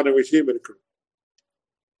பிரதிபாத்தியமான விஷயம் இருக்கணும்.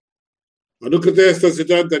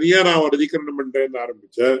 அனுகிருத்த தனியா நான் ஒரு அதிகரணம் பண்றேன்னு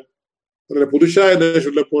ஆரம்பிச்சேன். அதுல புருஷா என்ன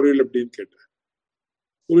சொல்ல போறீர்கள் அப்படின்னு கேட்டேன்.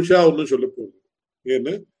 புருஷா ஒன்னும் சொல்ல போறது,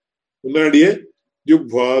 ஏன்னா முன்னாடியே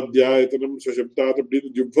ஜுப்வாத்யாயத்தனம் சசப்தாத் அப்படின்னு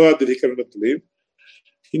ஜுப்வாத் அதிகரணத்திலையும்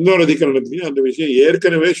இன்னொரு அதிகரணத்திலையும் அந்த விஷயம்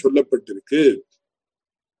ஏற்கனவே சொல்லப்பட்டிருக்கு.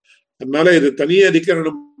 அதனால இது தனி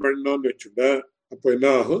அதிகரணம் பண்ணோம்னு வச்சுட்டா அப்போ என்ன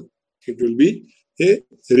ஆகும், it will B A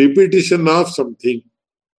repetition of something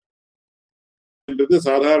என்றது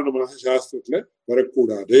சாதாரணமாக சாஸ்திரத்துல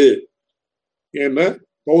வரக்கூடாது. ஏன்னா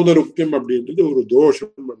பௌனருக்தியம் அப்படின்றது ஒரு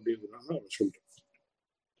தோஷம் அப்படின்றதாக அவர் சொல்றார்.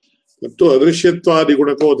 ಮತ್ತು ಅದೃಶ್ಯತ್ವಾದಿ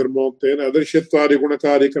ಗುಣಕೋ ಧರ್ಮೋಕ್ತೇನ ಅದೃಶ್ಯತ್ವಾದಿ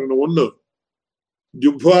ಗುಣಕಾಧಿಕರಣ 1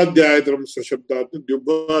 ಜುಬ್ವಾಧ್ಯಾಯತರಂ ಸಶಬ್ದಾತ್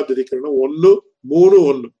ಜುಬ್ವಾಧಿಕರಣ 1 3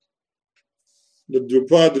 1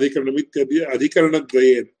 ಜುಬ್ವಾಧಿಕರಣಂ ಇತ್ಯಾದಿ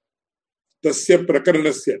ಅಧಿಕರಣದ್ವಯೇನ ತಸ್ಯ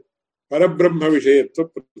ಪ್ರಕರಣಸ್ಯ பரபிரம்ம விஷயத்துவ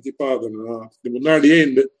பிரதிபாதனா. முன்னாடியே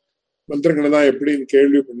இந்த மந்திரங்களெல்லாம் எப்படின்னு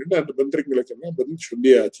கேள்வி பண்ணிட்டு அந்த மந்திரங்களுக்கெல்லாம் பதில்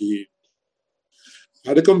சொல்லியாச்சு.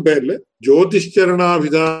 அதுக்கும் பேர்ல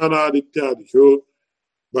ஜோதிஷ்சரணாபிதானாதித்யாதிஷு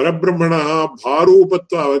பரபிரம்மணா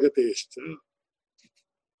பாரூபத்துவ அவகதேஷ்ட.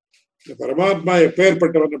 பரமாத்மா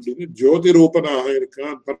எப்பேற்பட்டவன் அப்படின்னு ஜோதி ரூபனாக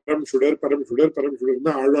இருக்கான். பரம் சுடர் பரம் சுடர் பரம்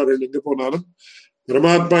சுடர்னா ஆழ்வார் எங்க போனாலும்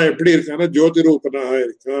பரமாத்மா எப்படி இருக்கான்னா ஜோதி ரூபனாக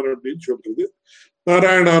இருக்கான் அப்படின்னு சொல்றது.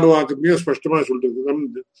 நாராயணானுவாக்கத்தையும் ஸ்பஷ்டமா சொல்றது.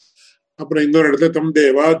 அப்புறம் இன்னொரு இடத்துல தம்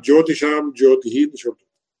தேவா ஜோதிஷாம் ஜோதின்னு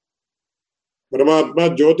சொல்றது. பரமாத்மா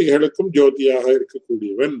ஜோதிகளுக்கும் ஜோதியாக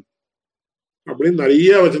இருக்கக்கூடியவன் அப்படின்னு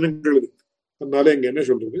நிறைய வச்சனங்கள் இருக்கு. அதனால இங்க என்ன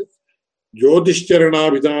சொல்றது,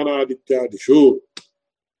 ஜோதிஷ்சரணாபிதானாதித்யாதிஷு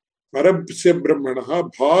பரஸ்ய பிரம்மணா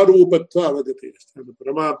பாரூபத்துவ அவகதே. அந்த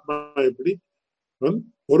பரமாத்மா எப்படி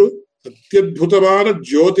ஒரு அத்தியுதமான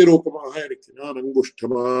ஜோதி ரூபமாக இருக்கிறான்.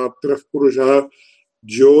 அங்குஷ்டமாத்திர புருஷ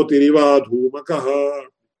ஜோதிரிவா தூமகா.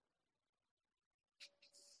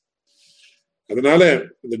 அதனால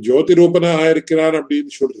இந்த ஜோதி ரூபனாக இருக்கிறான்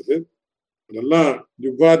அப்படின்னு சொல்றது அதெல்லாம்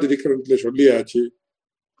ஜுப்வாதிகரணத்துல சொல்லியாச்சு.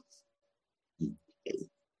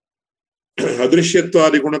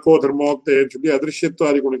 அதிருஷ்யத்வாதி குணக்கோ தர்மோக்தேன்னு சொல்லி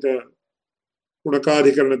அதிருஷ்யத்வாதி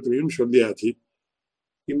குணக்காதிகரணத்திலையும் சொல்லியாச்சு.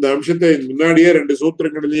 இந்த அம்சத்தை முன்னாடியே 2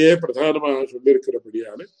 சூத்திரங்களிலேயே பிரதானமாக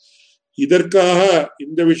சொல்லியிருக்கிறபடியால இதற்காக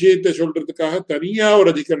இந்த விஷயத்தை சொல்றதுக்காக தனியா ஒரு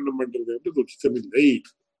அதிகரணம் பண்றது என்று உச்சிதமில்லை.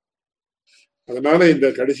 அதனால இந்த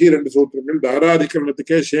கடைசி 2 சூத்திரங்கள்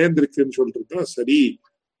தாராதிகரணத்துக்கே சேர்ந்திருக்குன்னு சொல்றதுதான் சரி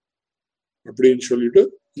அப்படின்னு சொல்லிட்டு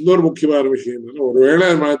இன்னொரு முக்கியமான விஷயம் என்னன்னா, ஒருவேளை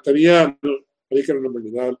நம்ம தனியா அதிகரணம்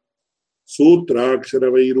பண்ணினால் சூத்ராட்சர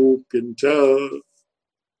வைரூப்யஞ்ச.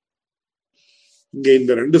 இங்க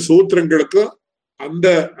இந்த 2 சூத்திரங்களுக்கும் அந்த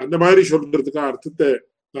அந்த மாதிரி சொல்றதுக்கு அர்த்தத்தை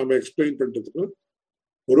நாம எக்ஸ்பிளைன் பண்றதுக்கு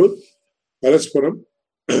ஒரு பரஸ்பரம்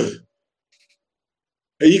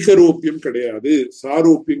ஐக்கரூப்பியம் கிடையாது,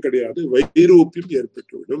 சாரூப்பியம் கிடையாது, வைரூப்பியம்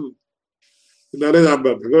ஏற்பட்டுவிடும். இதனால நாம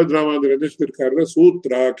பகவத் ராமானுஜர் என்ன சொல்லியிருக்காருன்னா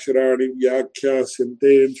சூத்ராட்சராணி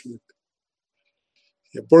வியாக்கியாசியந்தேன்னு சொல்லிட்டு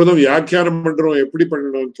எப்பொழுதும் வியாக்கியானம் பண்றோம். எப்படி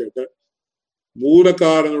பண்ணணும்னு கேட்ட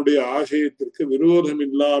மூலக்காரனுடைய ஆசயத்திற்கு விரோதம்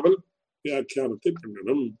இல்லாமல் வியாக்கியானத்தை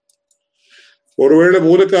பண்ணணும். ஒருவேளை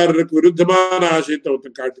மூலக்காரருக்கு விருத்தமான ஆசயத்தை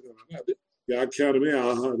ஒருத்தன் காட்டினாலும் அது வியாக்கியானமே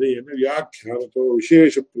ஆகாது. ஏன்னா வியாக்கியானத்தோ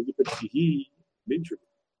விசேஷ பிரதிபத்தி அப்படின்னு சொல்லு.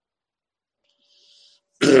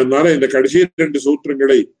 அதனால இந்த கடைசி 2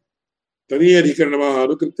 சூத்திரங்களை தனி அதிகரணமாக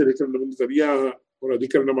அனுகிருத்த அதிகரணம் தனியாக ஒரு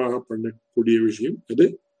அதிகரணமாக பண்ணக்கூடிய விஷயம் அது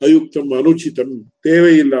அயுக்தம், அனுச்சிதம்,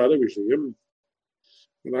 தேவையில்லாத விஷயம்.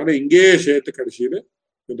 அதனால இங்கே சேர்த்து கடைசியில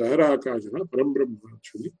இந்த தஹராகாசனா பரம்பிரம்மா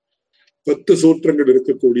சொல்லி 10 சூத்திரங்கள்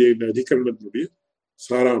இருக்கக்கூடிய இந்த அதிகரணத்தினுடைய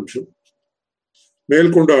சாராம்சம்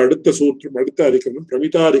மேற்கொண்ட அடுத்த சூத்திரம், அடுத்த அதிகரணம்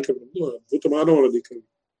பிரமிதாதிகரணம், அற்புதமான ஒரு அதிகரணம்.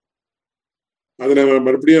 அதுல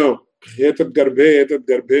மறுபடியும் ஏதத்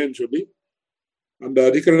கர்ப்பேன்னு சொல்லி அந்த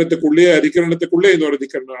அதிகரணத்துக்குள்ளே இன்னொரு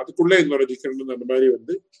அதிகரணம், அதுக்குள்ளே இன்னொரு அதிகரணம், அந்த மாதிரி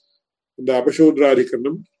இந்த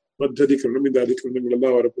அபசூத்ராதிகரணம், மத்தியதிகரணம், இந்த அதிகரணங்கள்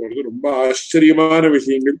எல்லாம் வரப்போறது. ரொம்ப ஆச்சரியமான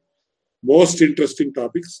விஷயங்கள், மோஸ்ட் இன்ட்ரெஸ்டிங்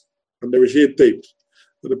டாபிக்ஸ். அந்த விஷயத்தை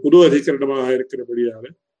அது புது அதிகரணமாக இருக்கிறபடியாக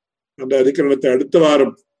அந்த அதிகரணத்தை அடுத்த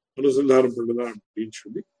வாரம் அனுசந்தானம் பண்ணலாம் அப்படின்னு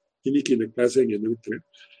சொல்லி இன்னைக்கு இந்த கிளாஸை இங்க நிறுத்துறேன்.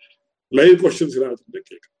 லைவ் கொஸ்டின்ஸ் ஏதாவது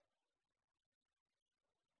கேட்க.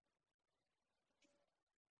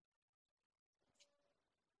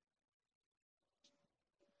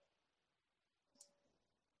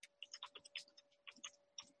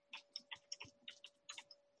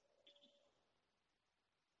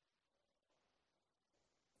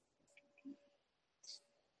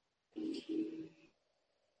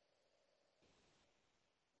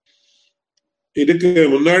 இதுக்கு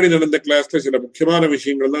முன்னாடி நடந்த கிளாஸ்ல சில முக்கியமான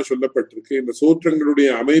விஷயங்கள் தான் சொல்லப்பட்டிருக்கு. இந்த சூத்திரங்களுடைய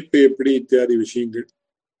அமைப்பு எப்படி இத்தியாதி விஷயங்கள்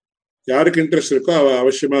யாருக்கு இன்ட்ரெஸ்ட் இருக்கோ அவ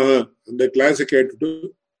அவசியமாக அந்த கிளாஸை கேட்டுட்டு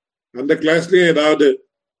அந்த கிளாஸ்லயே ஏதாவது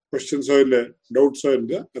கொஸ்டின்ஸோ இல்ல டவுட்ஸோ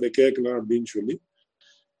இருந்தா அதை கேட்கலாம் அப்படின்னு சொல்லி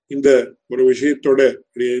இந்த ஒரு விஷயத்தோட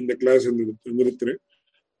இந்த கிளாஸ் நிறுத்துறேன்.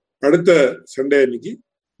 அடுத்த சண்டே அன்னைக்கு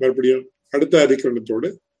மறுபடியும் அடுத்த அதிகரணத்தோட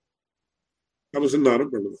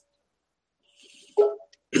அனுசந்தானம் பண்ணுவோம்.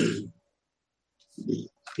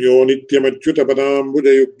 யோ நித்யமச்சுத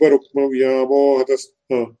பதாம்புஜயுக்ம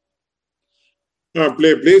வியாமோஹதஸ்ம.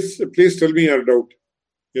 Please tell me your doubt.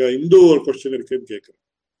 Hindu ஒரு கொஸ்டின் இருக்குன்னு கேட்கிறேன்.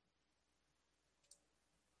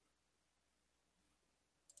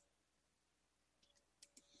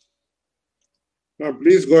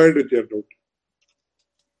 Please go ahead with your doubt.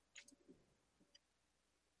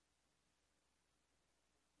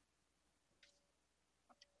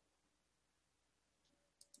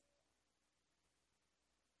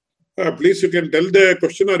 Please, you can tell the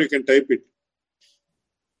question or you can type it.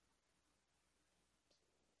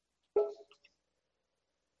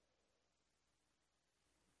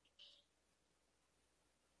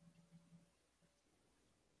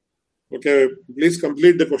 Okay, please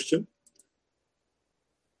complete the question.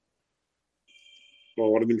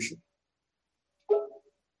 One நிமிஷம்.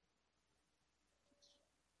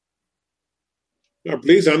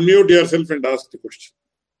 Please unmute yourself and ask the question.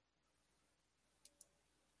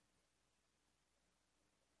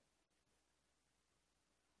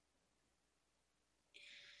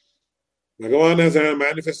 Bhagavan has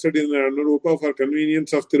manifested in the Anurupa for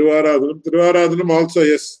convenience of Tiruvaradhanam. Tiruvaradhanam also,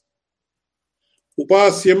 yes.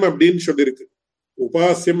 உபாசியம் அப்படின்னு சொல்லியிருக்கு.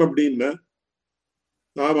 உபாசியம் அப்படின்னா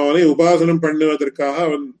நாம் அவனை உபாசனம் பண்ணுவதற்காக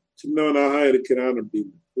அவன் சின்னவனாக இருக்கிறான்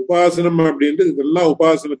அப்படின்னு. உபாசனம் அப்படின்றது இதெல்லாம்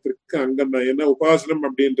உபாசனத்திற்கு அங்கம் தான். ஏன்னா உபாசனம்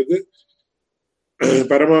அப்படின்றது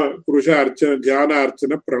பரம புருஷ அர்ச்சன, தியான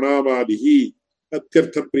அர்ச்சன, பிரணாமாதிகி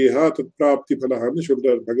அத்தியர்த்த பிரியா தத்பிராப்தி பலகான்னு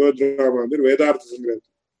சொல்றாரு பகவத் ராமாந்தர் வேதார்த்த சங்கிரகத்தில்.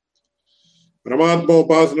 பரமாத்மா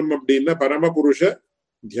உபாசனம் அப்படின்னா பரமபுருஷ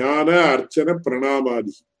தியான அர்ச்சன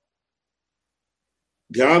பிரணாமாதி.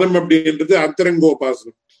 தியானம் அப்படின்றது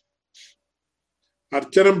அந்தரங்கோபாசனம்,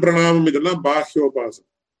 அர்ச்சனம் பிரணாமம் இதெல்லாம் பாஹ்யோபாசனம்.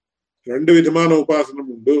 ரெண்டு விதமான உபாசனம்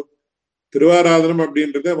உண்டு. திருவாராதனம்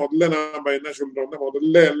அப்படின்றத முதல்ல நாம என்ன சொல்றோம்னா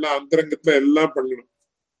முதல்ல எல்லாம் அந்தரங்கத்துல எல்லாம் பண்ணணும்.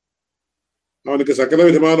 அவனுக்கு சகல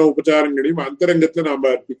விதமான உபச்சாரங்களையும் அந்தரங்கத்துல நாம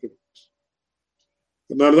அர்ப்பிக்கணும்.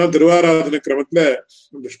 அதனாலதான் திருவாராதன கிரமத்துல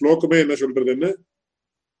அந்த ஸ்லோகமே என்ன சொல்றதுன்னு,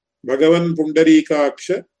 பகவன் புண்டரீகாட்ச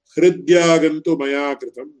ஹிருத்யாகந்து மயா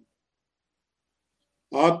கிருதம்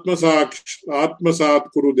ஆத்மசாத்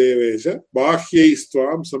குரு தேவேஷ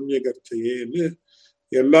பாஹ்யைஸ்துவாம் சம்யகர்ச்சையேன்னு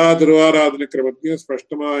எல்லா திருவாராதன கிரமத்திலையும்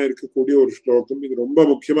ஸ்பஷ்டமா இருக்கக்கூடிய ஒரு ஸ்லோகம். இது ரொம்ப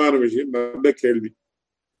முக்கியமான விஷயம். நல்ல கேள்வி.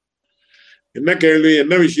 என்ன கேள்வி,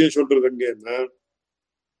 என்ன விஷயம் சொல்றதுங்க? என்ன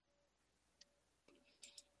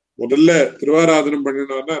முதல்ல திருவாராதனம்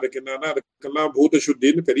பண்ணணும்னா அதுக்கு என்னன்னா அதுக்கெல்லாம் பூத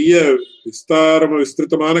சுத்தின்னு பெரிய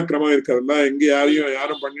விஸ்திருத்தமான கிரமம் இருக்கு. அதெல்லாம் எங்க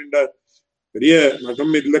யாரும் பண்ணிண்ட பெரிய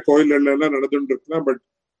மதம் இல்ல, கோயில்கள்ல எல்லாம் நடந்துட்டு இருக்கலாம். பட்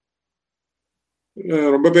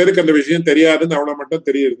ரொம்ப பேருக்கு அந்த விஷயம் தெரியாதுன்னு அவ்வளவு மட்டும்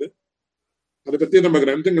தெரியுது. அதை பத்தி நம்ம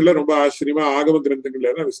கிரந்தங்கள்ல ரொம்ப ஆச்சரியமா ஆகம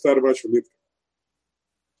கிரந்தங்கள்ல எல்லாம் விஸ்தாரமா சொல்லியிருக்கோம்.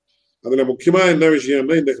 அதுல முக்கியமா என்ன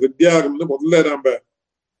விஷயம்னா இந்த ஹிருத்யாகம்னு முதல்ல நாம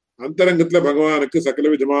அந்தரங்கத்துல பகவானுக்கு சகல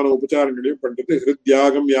விதமான உபச்சாரங்களையும் பண்றது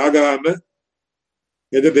ஹிருத்யாகம். யாகான்னு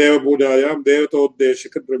எது தேவ பூஜாயாம்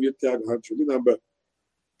தேவதோத்தேசக திரவிய தியாகான்னு சொல்லி நாம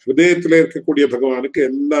ஹிருதயத்துல இருக்கக்கூடிய பகவானுக்கு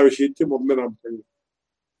எல்லா விஷயத்தையும் முதல்ல நாம் பண்ணணும்.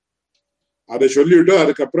 அதை சொல்லிவிட்டு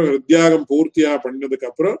அதுக்கப்புறம் ஹிருத்யாகம் பூர்த்தியா பண்ணதுக்கு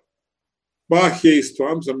அப்புறம்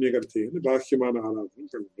பாஹ்யைஸ்துவாம் சம்யகர்ச்சைன்னு பாஹ்யமான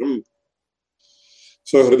ஆராதனம் பண்ணணும்.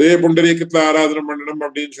 சோ ஹிருதய புண்டரீகத்துல ஆராதனை பண்ணணும்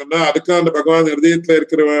அப்படின்னு சொன்னா அதுக்கு அந்த பகவான் ஹிருதயத்துல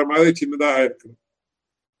இருக்கிற மாதிரி சின்னதாக இருக்கணும்.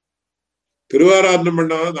 திருவாராதனம்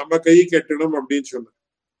பண்ணா நம்ம கை கெட்டணும் அப்படின்னு சொன்ன.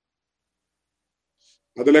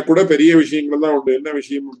 அதுல கூட பெரிய விஷயங்கள் தான் உண்டு. என்ன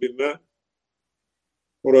விஷயம் அப்படின்னா,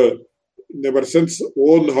 ஒரு இந்த பர்சன்ஸ்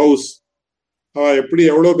ஓன் ஹவுஸ் அவ எப்படி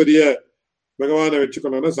எவ்வளவு பெரிய பகவானை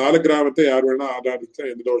வச்சுக்கணும்னா, சாலிகிராமத்தை யார் வேணா ஆராதிக்க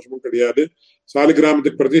எந்த தோஷமும் கிடையாது.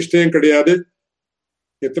 சாலிகிராமத்துக்கு பிரதிஷ்டையும் கிடையாது.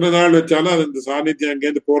 எத்தனை நாள் வச்சாலும் அது இந்த சாநித்தியம்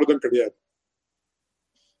அங்கேருந்து போறதும் கிடையாது.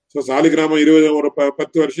 சாலிகிராமம்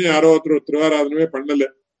 10 வருஷம் யாரோ ஒருத்தர் திருவாராதனமே பண்ணல.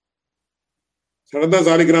 சடந்தா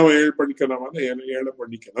சாலிகிராமம் 7 பண்ணிக்கலாமா? 7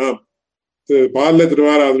 பண்ணிக்கலாம். பால்ல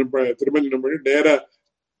திருவாராதனம் திருமஞ்சனம் பண்ணி நேர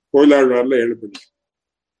கோயிலாழ்வார்ல 7 பண்ணிக்கலாம்.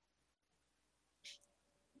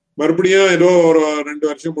 மறுபடியும் ஏதோ ஒரு 2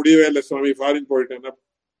 வருஷம் முடியவே இல்லை, சுவாமி ஃபாரின் போயிட்டேன்னா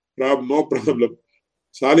நோ ப்ராப்ளம்.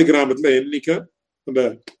 சாலிகிராமத்துல என்னைக்கும் அந்த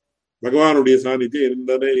பகவானுடைய சாநித்தியம்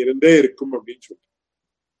இருந்தே இருக்கும் அப்படின்னு சொல்லிட்டு.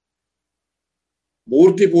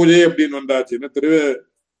 மூர்த்தி பூஜை அப்படின்னு வந்தாச்சுன்னா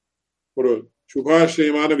ஒரு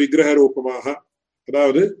சுபாஷயமான விக்கிரக ரூபமாக,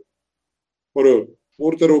 அதாவது ஒரு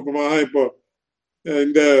மூர்த்த ரூபமாக, இப்போ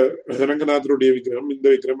இந்த ரங்கநாதருடைய விக்கிரகம், இந்த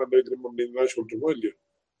விக்கிரகம், அந்த விக்கிரகம் அப்படின்னு தான் சொல்றோமோ இல்லையோ,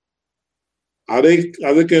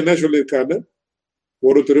 அதுக்கு என்ன சொல்லியிருக்காரு,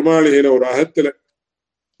 ஒரு திருமாளிகையில ஒரு அகத்துல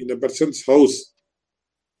இந்த persons house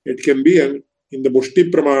it can be இந்த முஷ்டி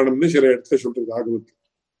பிரமாணம்னு சில இடத்துல சொல்றது ஆகமத்தில்.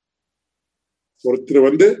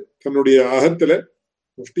 ஒருத்தர் தன்னுடைய அகத்துல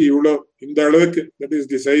முஷ்டி இவ்வளவு இந்த அளவுக்கு, that is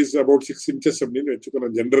the size about 6 inches அப்படின்னு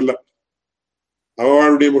வச்சுக்கணும். ஜென்ரலா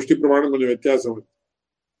அவளுடைய முஷ்டி பிரமாணம் கொஞ்சம் வித்தியாசம்.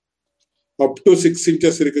 அப் டு 6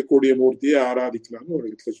 inches இருக்கக்கூடிய மூர்த்தியை ஆராதிக்கலாம்னு ஒரு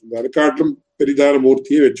இடத்துல சொல்லுது. அதுக்காட்டிலும் பெரிதான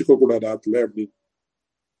மூர்த்தியை வச்சுக்க கூடாது ஆத்துல அப்படின்னு.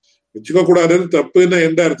 வச்சுக்க கூடாதுன்னு தப்புன்னா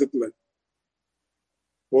எந்த அர்த்தத்துல,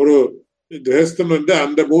 ஒரு கிரகஸ்தன்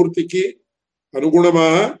அந்த மூர்த்திக்கு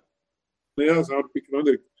அனுகுணமாக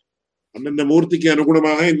சமர்ப்பிக்கணும்னு இருக்கு. அந்தந்த மூர்த்திக்கு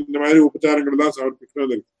அனுகுணமாக இந்த மாதிரி உபச்சாரங்கள் எல்லாம்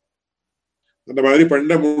சமர்ப்பிக்கணும்னு இருக்கு. அந்த மாதிரி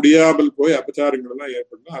பண்ண முடியாமல் போய் அபச்சாரங்கள் எல்லாம்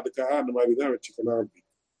ஏற்படணும். அதுக்காக அந்த மாதிரிதான் வச்சுக்கலாம் அப்படின்னு.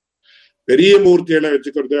 பெரிய மூர்த்தியெல்லாம்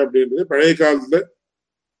வச்சுக்கிறது அப்படின்றது பழைய காலத்துல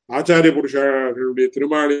ஆச்சாரிய புருஷர்களுடைய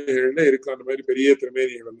திருமாளிகள்ல இருக்கு. அந்த மாதிரி பெரிய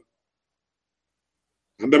திருமேனிகள் எல்லாம்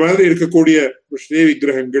அந்த மாதிரி இருக்கக்கூடிய ஸ்ரீ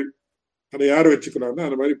விக்கிரகங்கள் அதை யார் வச்சுக்கலாம்னா,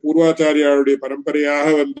 அந்த மாதிரி பூர்வாச்சாரியாருடைய பரம்பரையாக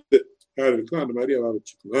யார் இருக்கோ அந்த மாதிரி அவ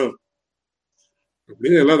வச்சுக்கலாம்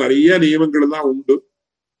அப்படின்னு எல்லாம் நிறைய நியமங்கள் எல்லாம் உண்டு.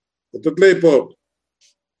 மொத்தத்துல இப்போ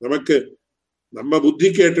நமக்கு நம்ம புத்தி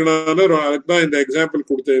கேட்டனால அதுக்குதான் இந்த எக்ஸாம்பிள்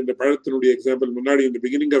கொடுத்த, இந்த பழத்தினுடைய எக்ஸாம்பிள் முன்னாடி இந்த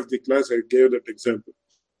beginning of the class I gave that example.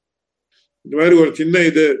 இந்த மாதிரி ஒரு சின்ன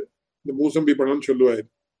இந்த மூசம்பி பழம்னு சொல்லுவாரு,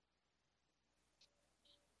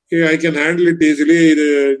 I can handle it easily.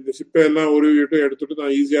 இந்த சிப்பை எல்லாம் உருவிட்டு எடுத்துட்டு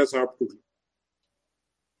நான் ஈஸியா சாப்பிட்டுக்கலாம்.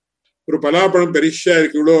 ஒரு பலாப்பழம் பெரிசா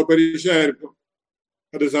இருக்கு, இவ்வளவு பெரிசா இருக்கும்,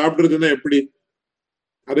 அது சாப்பிடுறதுன்னா எப்படி?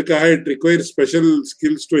 அதுக்காக it require special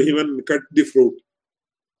skills to even cut the fruit.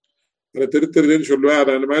 அதை திருத்துறதுன்னு சொல்லுவா.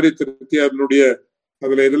 அது அந்த மாதிரி திருத்தி அதனுடைய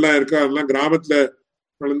அதுல இதெல்லாம் இருக்கோ அதெல்லாம் கிராமத்துல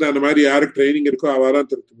வளர்ந்து அந்த மாதிரி யாருக்கு ட்ரைனிங் இருக்கோ அவதான்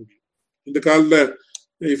திருத்த முடியும். இந்த காலத்துல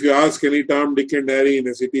if you ask any Tom Dick and Harry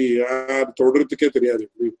in city, யார் தொடர்றதுக்கே தெரியாது,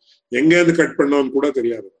 எங்க இருந்து கட் பண்ணோம்னு கூட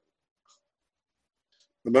தெரியாது.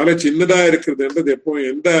 அதனால சின்னதா இருக்கிறதுன்றது எப்போ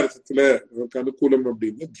எந்த அர்த்தத்துல நமக்கு அனுகூலம்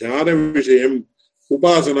அப்படின்னா, தியான விஷயம்,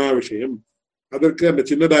 உபாசனா விஷயம், அதற்கு அந்த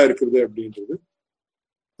சின்னதா இருக்கிறது அப்படின்றது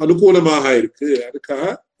அனுகூலமாக இருக்கு. அதுக்காக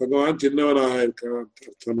பகவான் சின்னவனாக இருக்கான்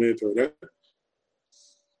அர்த்தமே தவிர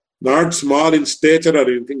not small in stature or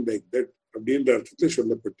anything like that அப்படின்ற அர்த்தத்தில்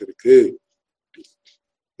சொல்லப்பட்டிருக்கு.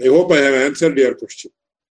 I hope I have answered your question.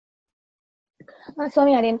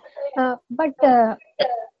 Swami Aryan, but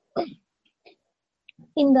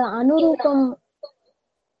in the Anurupam,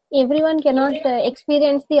 everyone cannot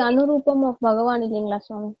experience the Anurupam of Bhagavan illingla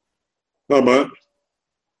Swami? Ama.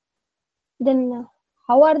 Then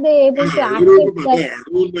how are they able to access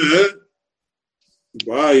that?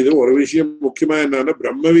 இது ஒரு விஷயம் முக்கியமா என்னன்னா,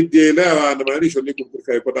 பிரம்ம வித்யில அந்த மாதிரி சொல்லி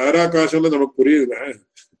கொடுத்துருக்கா. இப்ப தாராகாசம்ல நமக்கு புரியுதுல,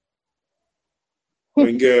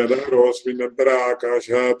 இங்க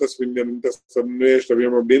ஆகாஷா தஸ்மின்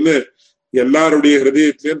சன்வேஷ்டவியம் அப்படின்னு எல்லாருடைய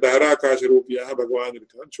ஹிருதயத்திலயும் தாராகாச ரூபியாக பகவான்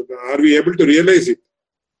இருக்கான்னு சொல்றான். Are we able to realise it?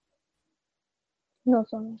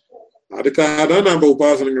 அதுக்காக தான் நாம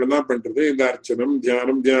உபாசனங்கள் எல்லாம் பண்றது. இந்த அர்ச்சனம்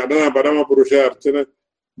தியானம், தியானம் பரம புருஷ அர்ச்சன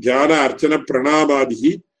தியான அர்ச்சன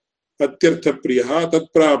பிரணாமாதி அத்தியர்த்த பிரியா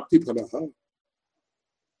தத் பிராப்தி பலஹ.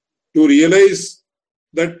 To realise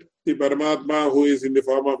that the Paramatma who is in the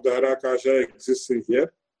form of Dahara Kasha exists here,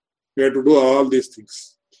 we have to do all these things.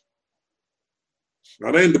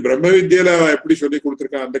 ஆனா இந்த பிரம்ம வித்யில எப்படி சொல்லி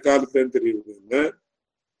கொடுத்திருக்கா அந்த காலத்துல தெரியுது.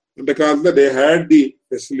 அந்த காலத்துல they had the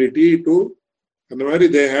facility to, அந்த மாதிரி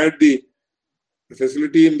they had the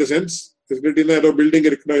facility in the sense, facility னா ஏதோ பில்டிங்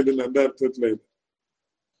இருக்கணும் இது அந்த அர்த்தத்துல இது.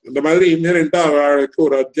 அந்த மாதிரி இன்ஹெரண்டா அவளுக்கு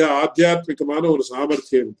ஒரு ஆத்தியாத்மிகமான ஒரு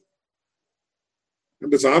சாமர்த்தியம் இருக்கு.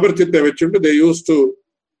 And the Samarthitya vechundu, they used to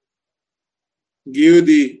give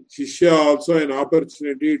the Shishya also an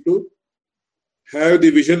opportunity to have the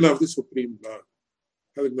vision of the Supreme Lord.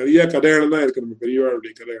 அதுக்கு நிறைய கதைகள் தான் இருக்கு நம்ம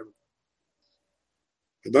பெரியவாளுடைய கதைகள்.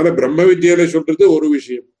 அதனால பிரம்ம வித்யில சொல்றது ஒரு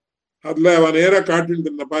விஷயம். அதுல அவன் நேரா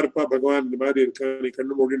காட்டிட்டு பாருப்பா பகவான் இந்த மாதிரி இருக்கா, நீ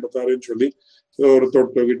கண்ணு மூடிட்டு உட்காருன்னு சொல்லி ஒரு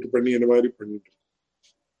தோட்டம் விட்டு பண்ணி இந்த மாதிரி பண்ணிட்டு.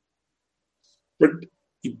 பட்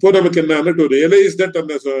இப்போ நமக்கு என்ன டு ரியலைஸ் தட்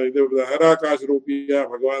அந்த இது தஹராகாச ரூபியா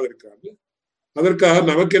பகவான் இருக்காங்க. அதற்காக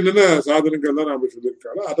நமக்கு என்னென்ன சாதனங்கள் தான் நாம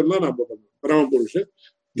சொல்லியிருக்காளோ அதெல்லாம் நாம பண்ணணும். பரமபுருஷ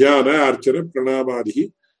தியான அர்ச்சன பிரணாமாதி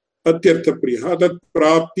அத்தியர்த்த பிரியா தத்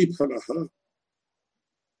பிராப்தி பலஹா.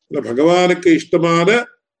 பகவானுக்கு இஷ்டமான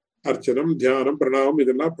அர்ச்சனம் தியானம் பிரணாமம்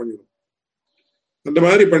இதெல்லாம் பண்ணணும். அந்த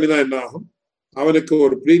மாதிரி பண்ணிதான் என்ன ஆகும், அவனுக்கு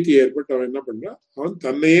ஒரு பிரீத்தி ஏற்பட்டு அவன் என்ன பண்றான், அவன்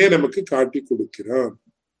தன்னையே நமக்கு காட்டி கொடுக்கிறான்.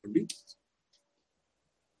 அப்படி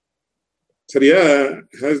சரியா?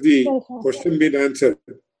 Has the question been answered?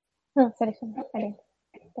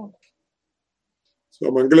 So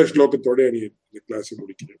மங்கள ஸ்லோகத்தோட நீ இந்த கிளாஸ்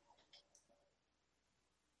முடிக்கிறேன்.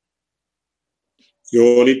 யோ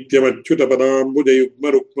நித்யம் அச்சுத பதாம்புஜ யுக்ம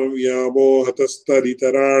ருக்மம்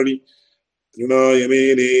வியாமோஹதஸ்தரிதராணி திருணாய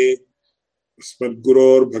மேனே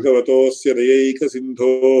அஸ்மத்குரோர் பகவதோஸ்ய தயைக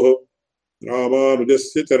சிந்தோஹ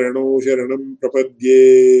ராமானுஜஸ்ய சரணோ சரணம் பிரபத்யே.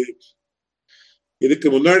 இதுக்கு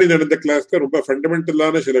முன்னாடி நடந்த கிளாஸ்ல ரொம்ப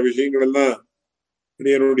ஃபண்டமெண்டலான சில விஷயங்கள் எல்லாம்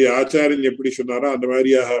என்னுடைய ஆச்சாரியன் எப்படி சொன்னாரோ அந்த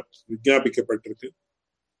மாதிரியாக விஞ்ஞாபிக்கப்பட்டிருக்கு.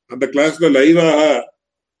 அந்த கிளாஸ்ல லைவாக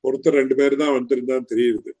ஒருத்தர் 2 பேர் தான் வந்திருந்தான்னு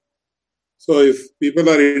தெரியுது. So if people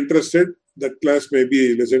are interested, that class may be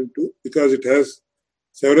listened to because it has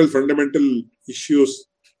several fundamental issues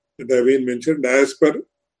that have been mentioned as per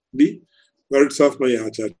the words of my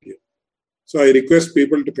acharya. So I request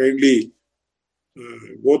people to kindly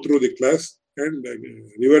go through the class and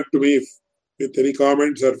revert to me with any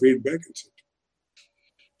comments or feedback, etc.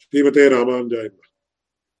 Srimate Ramanujaya.